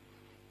Father,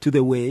 to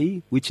the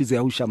way, which is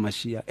Yahushua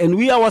Mashiach, and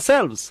we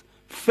ourselves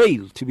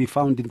fail to be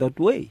found in that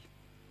way.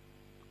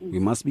 We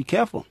must be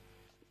careful.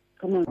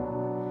 Come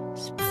on.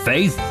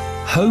 Faith,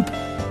 hope,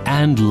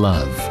 and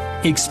love.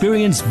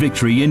 Experience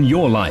victory in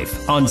your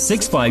life on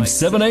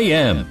 657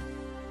 AM.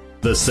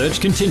 The search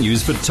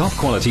continues for top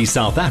quality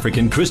South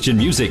African Christian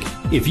music.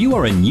 If you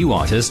are a new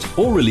artist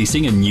or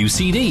releasing a new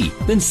CD,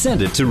 then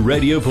send it to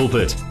Radio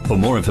Pulpit. For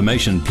more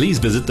information, please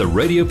visit the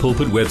Radio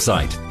Pulpit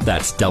website.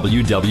 That's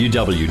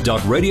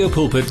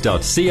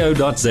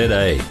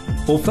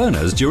www.radiopulpit.co.za. Or phone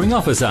us during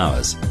office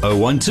hours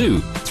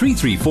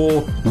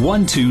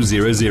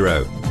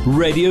 012-334-1200.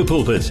 Radio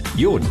Pulpit,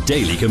 your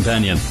daily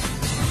companion.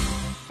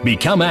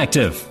 Become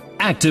active.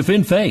 Active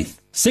in faith.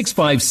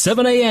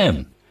 657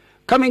 AM.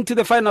 Coming to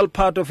the final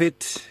part of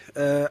it,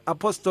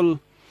 Apostle,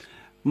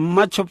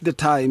 much of the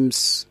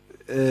times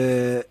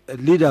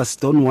leaders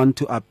don't want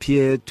to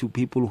appear to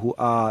people who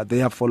are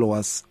their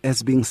followers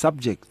as being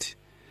subject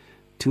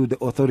to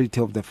the authority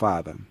of the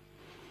Father.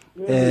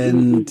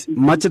 And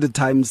much of the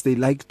times they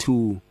like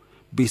to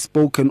be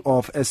spoken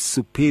of as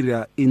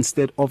superior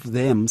instead of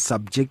them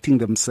subjecting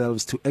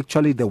themselves to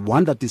actually the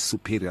one that is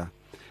superior,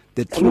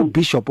 the true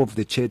bishop of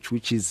the church,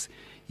 which is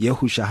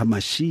Yahushua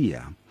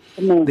HaMashiach.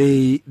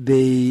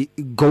 They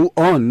go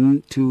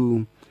on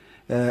to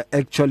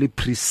actually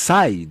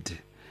preside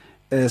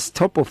as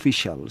top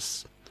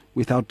officials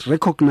without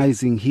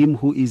recognizing him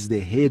who is the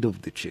head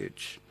of the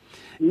church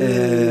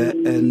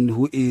and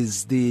who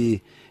is the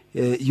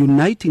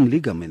uniting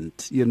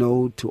ligament,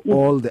 to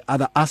all the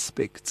other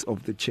aspects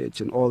of the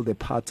church and all the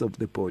parts of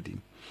the body.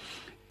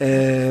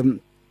 And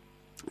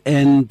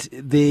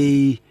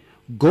they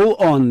go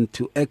on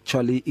to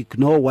actually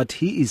ignore what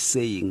he is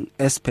saying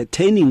as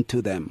pertaining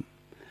to them,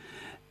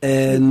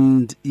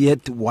 and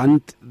yet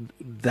want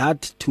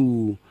that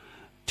to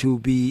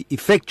be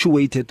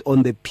effectuated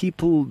on the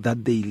people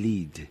that they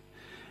lead,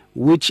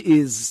 which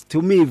is,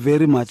 to me,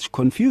 very much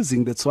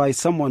confusing. That's why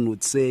someone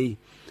would say,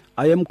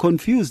 I am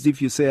confused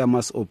if you say I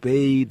must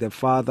obey the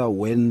Father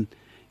when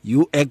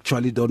you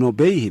actually don't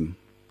obey him,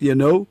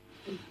 and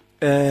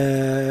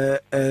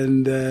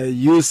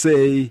you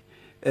say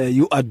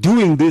you are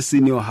doing this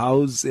in your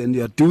house and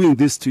you are doing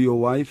this to your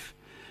wife.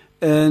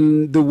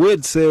 And the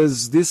word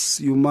says,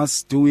 this you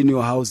must do in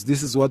your house.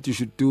 This is what you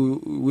should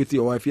do with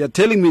your wife. You are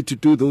telling me to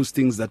do those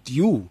things that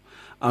you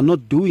are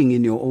not doing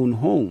in your own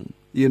home.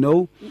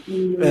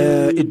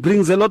 It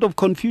brings a lot of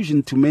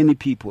confusion to many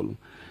people.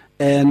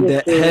 And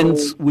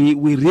hence, we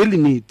really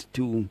need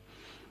to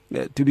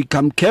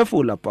become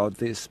careful about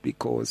this,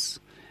 because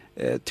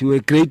to a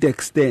great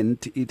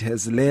extent, it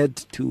has led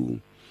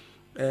to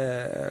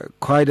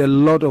quite a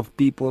lot of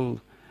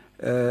people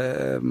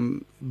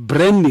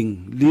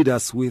branding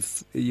leaders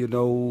with,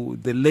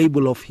 the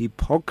label of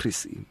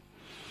hypocrisy,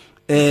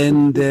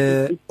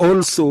 and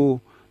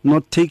also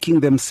not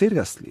taking them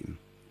seriously.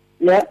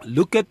 Yeah.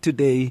 Look at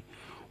today,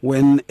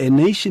 when a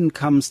nation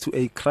comes to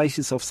a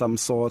crisis of some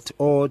sort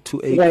or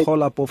to a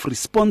call-up of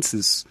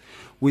responses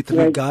with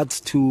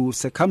regards to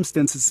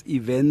circumstances,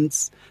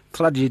 events,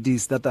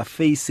 tragedies that are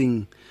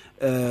facing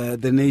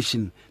the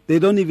nation, they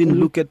don't even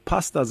look at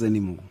pastors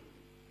anymore.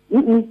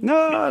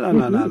 No.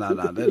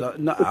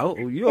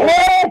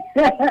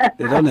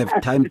 They don't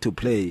have time to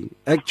play.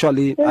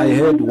 Actually, I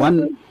heard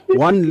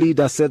one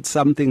leader said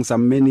something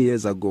some many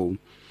years ago,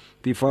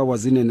 before I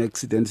was in an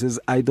accident.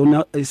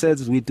 He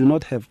says, we do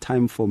not have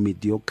time for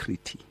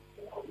mediocrity.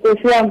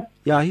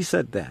 Yeah, he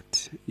said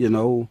that,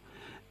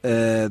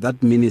 that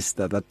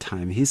minister that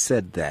time, he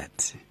said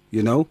that,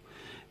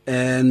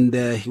 and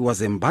he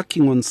was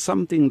embarking on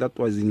something that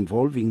was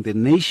involving the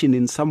nation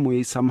in some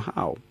way,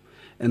 somehow,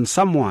 and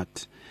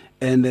somewhat.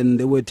 And then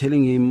they were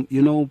telling him,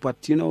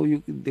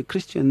 the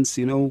Christians,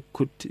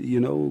 could,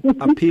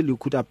 appeal, you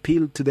could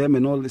appeal to them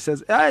and all. He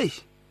says, I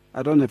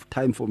don't have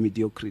time for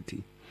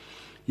mediocrity.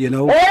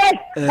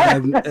 That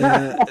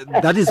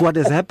is what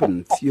has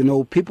happened.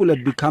 People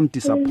have become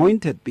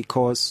disappointed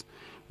because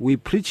we're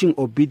preaching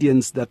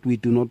obedience that we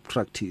do not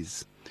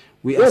practice.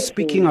 We are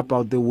speaking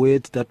about the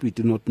word that we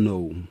do not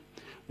know.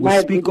 We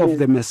speak of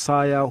the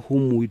Messiah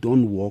whom we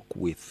don't walk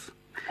with.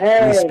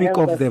 We speak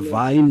of the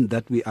vine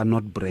that we are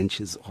not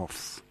branches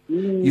of.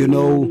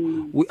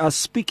 We are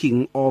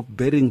speaking of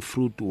bearing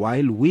fruit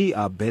while we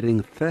are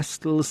bearing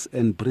thistles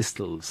and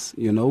bristles,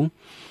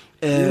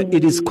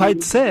 It is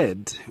quite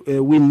sad.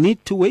 We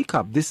need to wake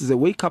up. This is a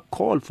wake-up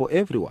call for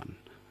everyone.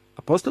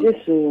 Apostle?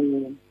 Yes,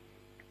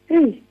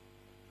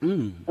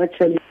 what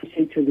shall you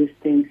say to these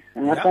things?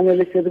 I can't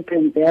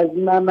repent. There's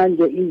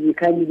manja easy,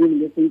 can't even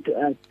listen to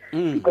us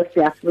because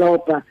they are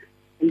flopper.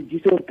 We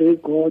disobey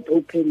God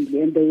openly,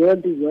 and the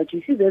world is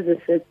watching. See, there's a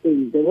sad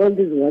thing. The world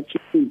is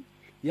watching.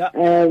 Yeah.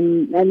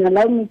 And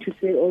allow me to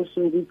say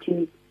also,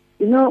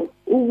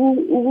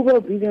 who are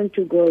obedient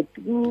to God,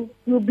 you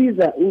be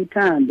the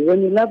utand.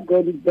 When you love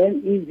God, it's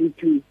then easy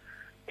to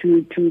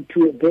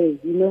obey.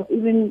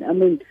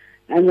 Even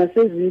and I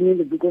says in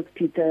the book of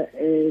Peter,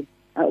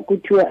 and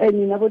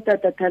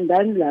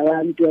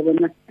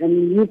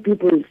you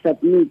people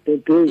submit,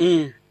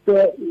 obey.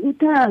 So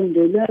utand,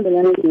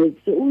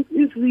 so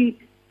if we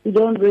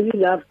don't really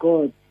love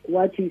God,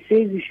 what He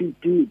says we should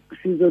do,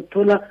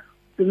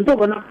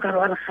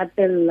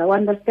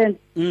 understand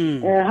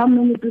how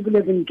many people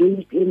have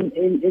engaged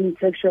in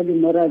sexual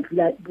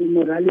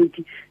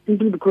immorality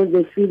simply because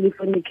they feel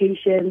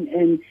fornication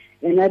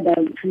and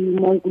adultery. We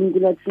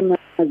are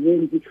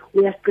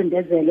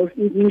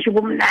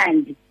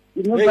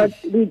but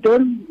we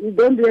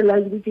don't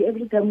realize that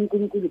every time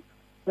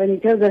when He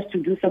tells us to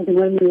do something,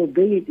 when we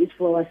obey it, it's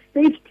for our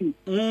safety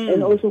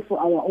and also for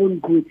our own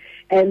good.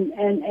 And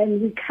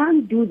we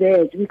can't do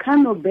that. We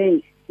can't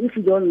obey if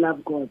we don't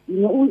love God.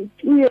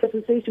 We have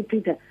to say to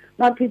Peter,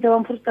 and Peter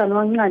said,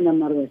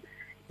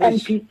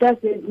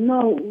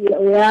 no, we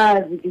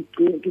are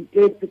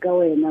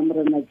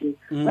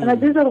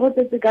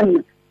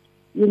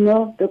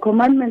the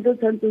commandment of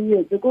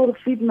to go to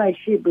feed my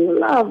sheep,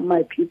 love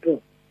my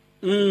people.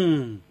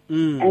 And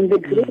the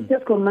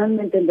greatest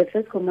commandment and the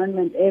first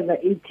commandment ever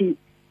is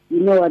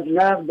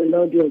love the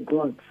Lord your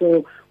God.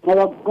 So for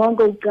us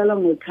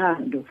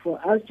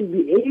to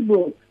be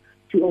able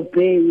to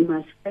obey, we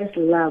must first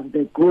love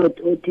the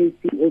God,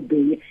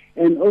 obey,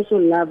 and also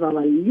love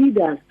our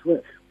leaders.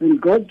 When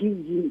God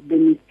gives you the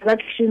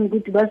instruction,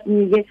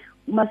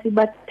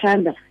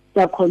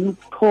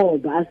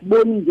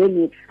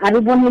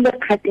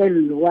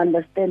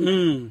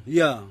 understand?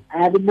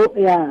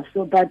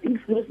 So but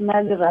if those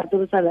leaders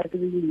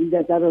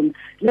are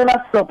let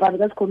us stop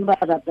as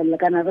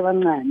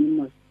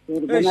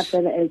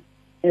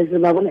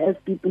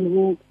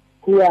people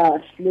who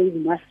are slave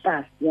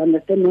masters, you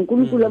understand?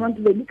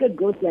 Look at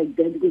God like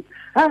that because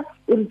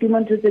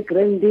ultimately the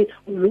grand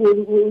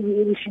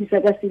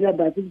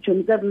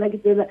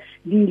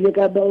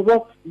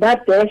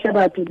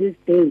to this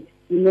day.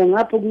 From in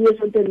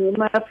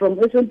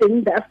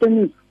the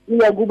afternoon, we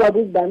are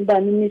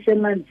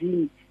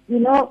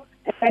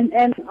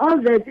and all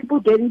the people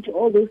get into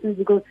all those things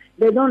because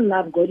they don't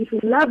love God. If you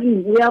love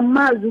Him, we are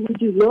mad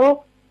with you.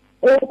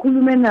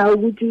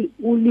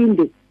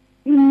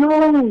 He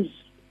knows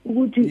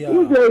who's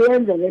the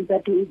end and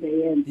that is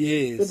the end.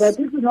 Yes. So, but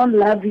if you don't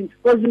love Him,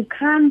 because you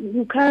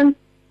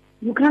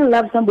can't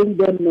love somebody you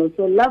don't know.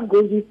 So love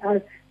goes with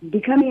us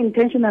becoming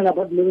intentional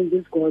about knowing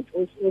this God,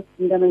 also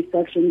in the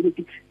instruction with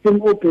Him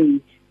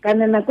open. From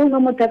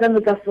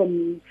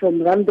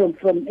random,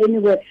 from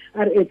anywhere,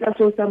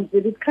 or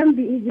something. It can't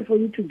be easy for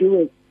you to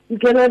do it. You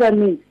get what I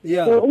mean?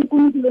 Yeah. So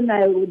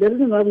the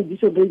reason why we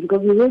disobey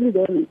because we really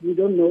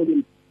don't know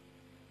Him.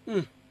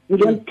 We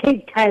don't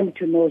take time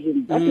to know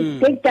him. But we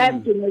take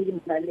time to know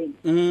him, darling.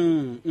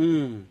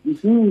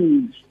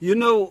 You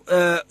know,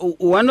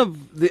 one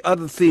of the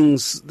other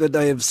things that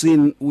I have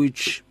seen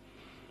which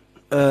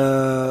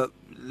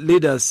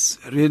leaders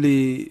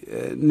really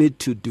need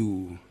to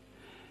do,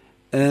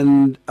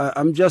 and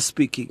I'm just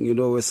speaking, you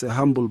know, as a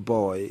humble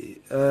boy,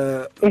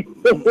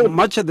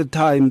 much of the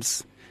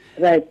times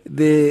Right.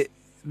 there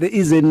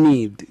is a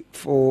need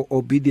for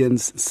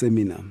obedience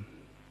seminars.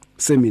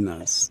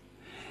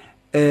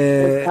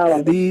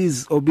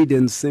 These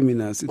obedience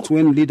seminars, it's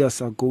when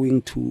leaders are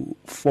going to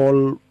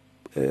fall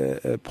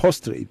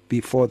prostrate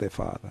before the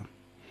Father,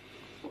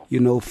 you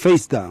know,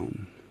 face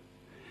down,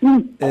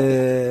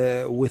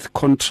 with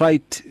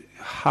contrite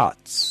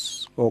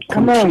hearts or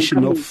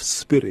contrition of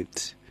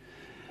spirit,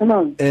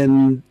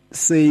 and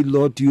say,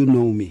 Lord, you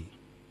know me.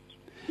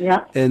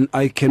 Yeah. And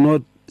I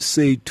cannot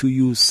say to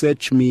you,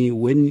 search me,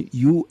 when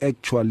you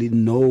actually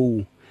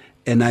know,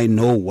 and I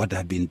know what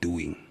I've been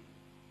doing.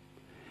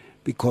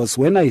 Because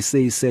when I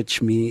say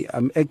search me,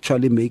 I'm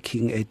actually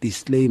making a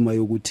disclaimer,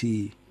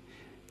 Yoguti,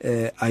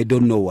 I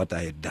don't know what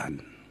I had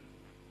done.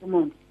 Come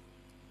on.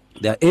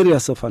 There are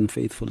areas of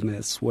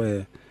unfaithfulness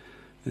where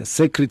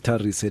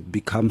secretaries had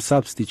become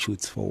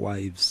substitutes for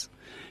wives.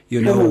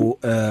 You know,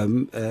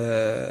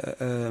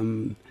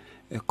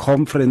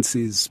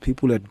 conferences,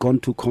 people had gone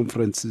to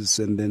conferences,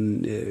 and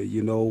then,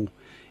 you know,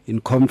 in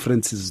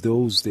conferences,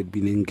 those that had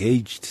been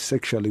engaged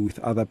sexually with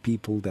other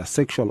people, their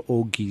sexual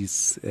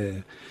orgies.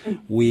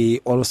 We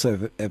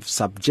also have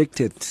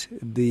subjected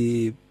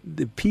the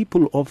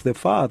people of the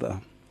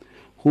Father,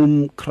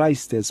 whom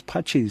Christ has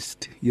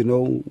purchased, you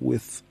know,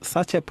 with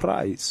such a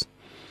price.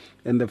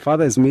 And the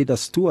Father has made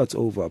us stewards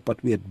over,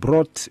 but we had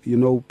brought, you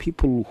know,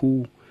 people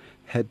who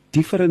had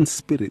different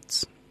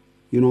spirits,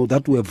 you know,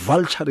 that were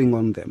vulturing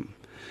on them,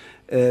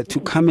 to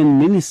come and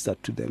minister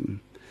to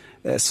them.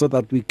 So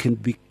that we can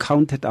be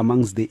counted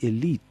amongst the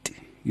elite,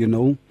 you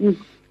know,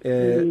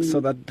 so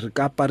that re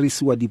ka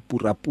aparisiwa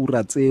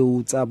dipurapura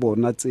tseo tsa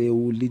bona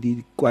tseo le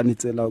dikwani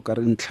tsela o ka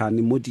re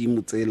ntlhane mo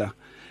dimo tsela,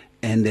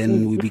 and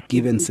then we be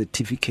given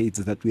certificates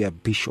that we are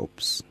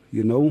bishops,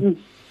 you know.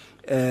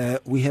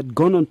 We had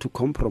gone on to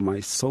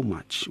compromise so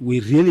much.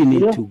 We really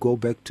need to go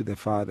back to the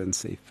Father and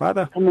say,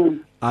 Father,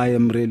 I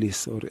am really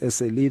sorry.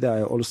 As a leader,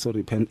 I also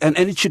repent. And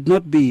it should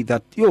not be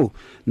that,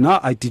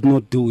 now I did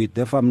not do it,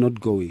 therefore I'm not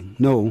going.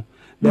 No,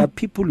 there are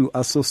people you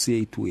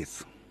associate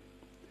with.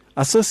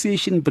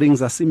 Association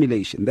brings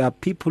assimilation. There are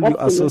people you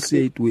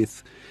associate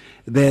with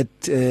that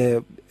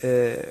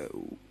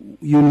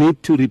you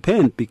need to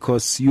repent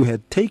because you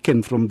had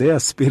taken from their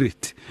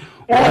spirit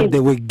what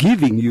they were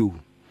giving you.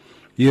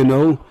 You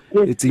know,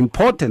 it's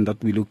important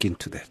that we look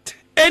into that.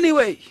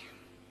 Anyway,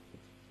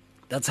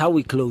 that's how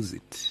we close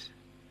it.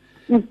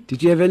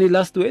 Did you have any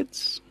last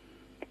words?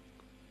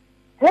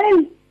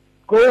 Hey,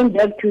 going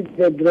back to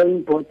the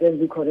drawing board, as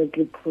we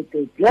correctly put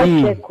it,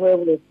 let's check where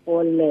we've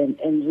fallen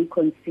and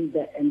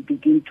reconsider and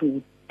begin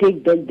to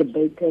take back the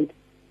battle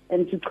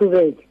and to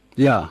correct.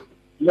 Yeah.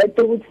 Let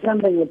the wood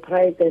slumber your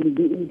pride and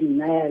be in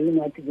denial, you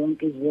know, to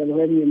don't as well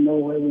when you know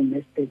where we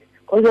missed it.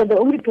 Because you're the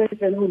only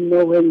person who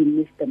know where we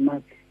missed the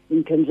mark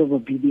in terms of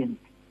obedience.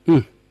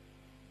 So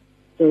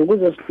we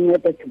just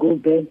need to go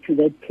back to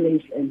that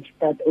place and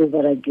start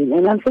over again.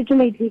 And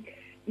unfortunately,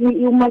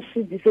 you must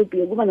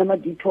disappear. Go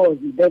on detours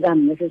that are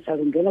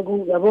unnecessary. And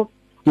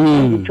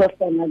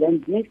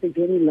it makes the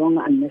journey long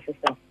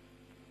unnecessary.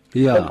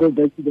 Yeah. So go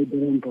back to the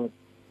drawing board.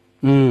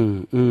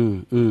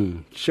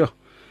 Sure.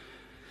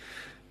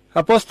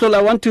 Apostle,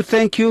 I want to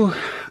thank you.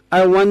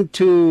 I want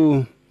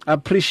to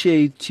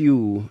appreciate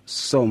you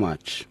so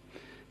much.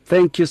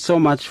 Thank you so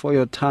much for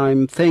your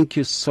time. Thank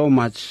you so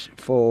much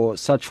for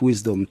such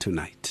wisdom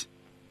tonight.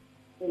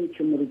 Thank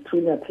you, I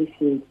truly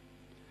appreciate it.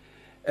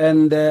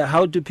 And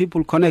how do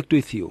people connect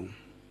with you?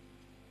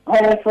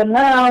 For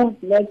now,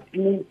 let's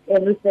meet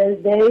every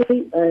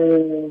Thursday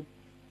on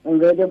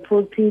Radio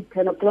Pulpit,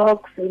 10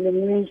 o'clock, in the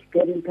news,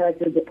 get in touch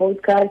with the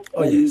podcast.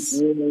 Yes.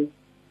 We'll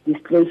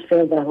disclose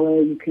further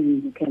where you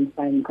can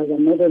find, because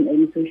I'm not on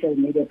any social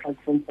media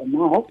platform for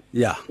now.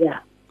 Yeah.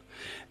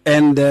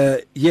 And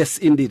yes,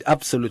 indeed,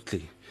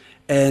 absolutely.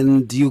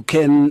 And you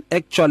can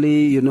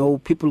actually, you know,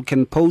 people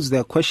can pose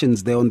their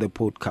questions there on the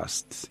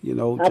podcast. You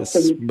know,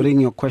 just bring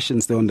your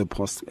questions there on the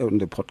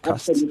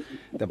podcast. Absolutely.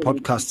 The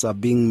podcasts are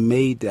being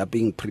made, they are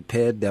being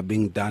prepared, they are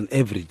being done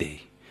every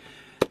day.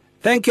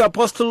 Thank you,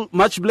 Apostle.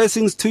 Much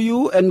blessings to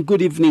you and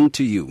good evening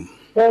to you.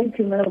 Thank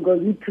you, man of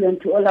God. You too, and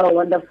to all our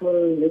wonderful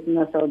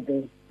listeners out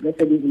there.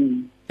 Blessed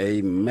evening.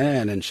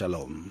 Amen and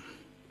shalom.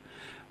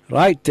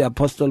 Right,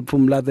 Apostle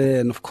Phumla there.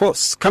 And of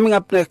course, coming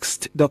up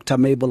next, Dr.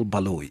 Mabel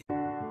Baloyi.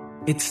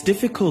 It's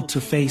difficult to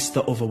face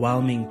the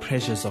overwhelming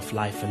pressures of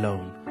life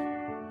alone.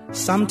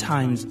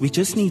 Sometimes we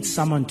just need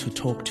someone to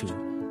talk to,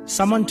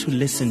 someone to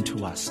listen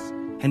to us.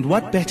 And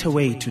what better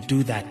way to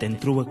do that than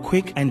through a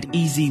quick and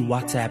easy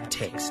WhatsApp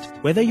text?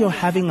 Whether you're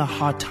having a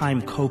hard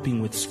time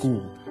coping with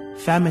school,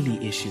 family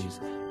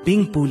issues,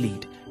 being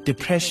bullied,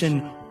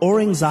 depression,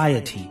 or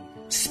anxiety,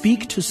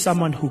 speak to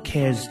someone who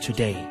cares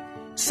today.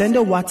 Send a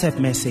WhatsApp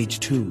message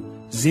to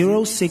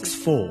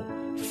 064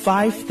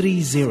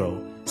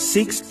 530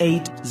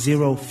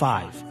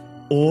 6805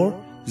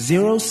 or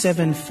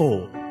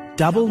 074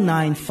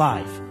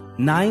 995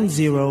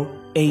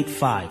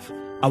 9085.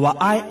 Our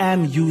I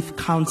Am Youth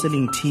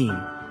Counseling team,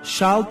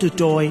 Charles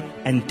Dudoy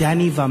and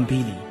Danny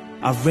Vambili,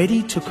 are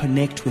ready to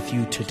connect with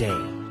you today.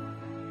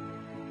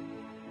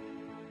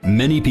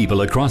 Many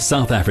people across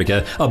South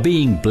Africa are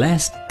being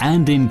blessed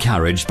and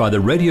encouraged by the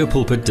Radio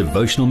Pulpit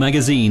devotional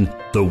magazine,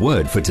 The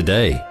Word for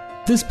Today.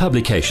 This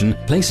publication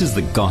places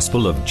the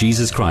gospel of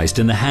Jesus Christ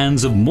in the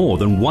hands of more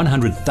than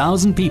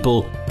 100,000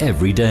 people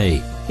every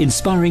day,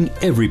 inspiring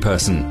every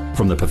person,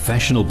 from the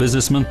professional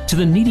businessman to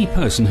the needy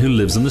person who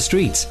lives on the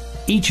streets.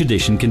 Each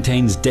edition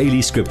contains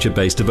daily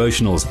scripture-based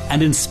devotionals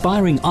and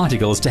inspiring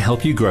articles to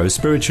help you grow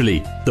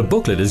spiritually. The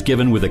booklet is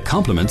given with the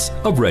compliments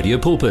of Radio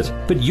Pulpit,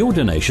 but your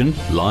donation,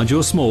 large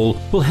or small,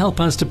 will help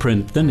us to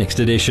print the next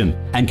edition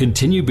and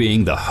continue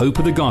being the hope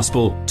of the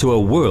gospel to a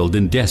world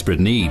in desperate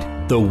need.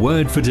 The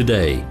Word for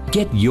Today.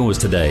 Get yours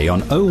today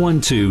on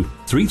 012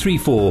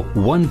 334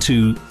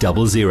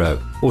 1200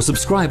 or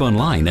subscribe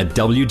online at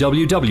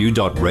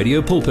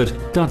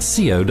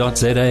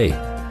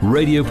www.radiopulpit.co.za.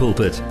 Radio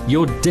Pulpit,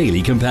 your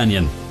daily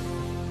companion.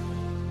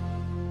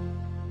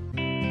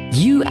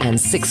 You and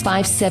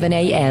 657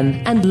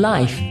 AM and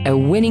life, a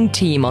winning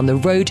team on the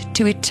road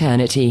to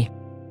eternity.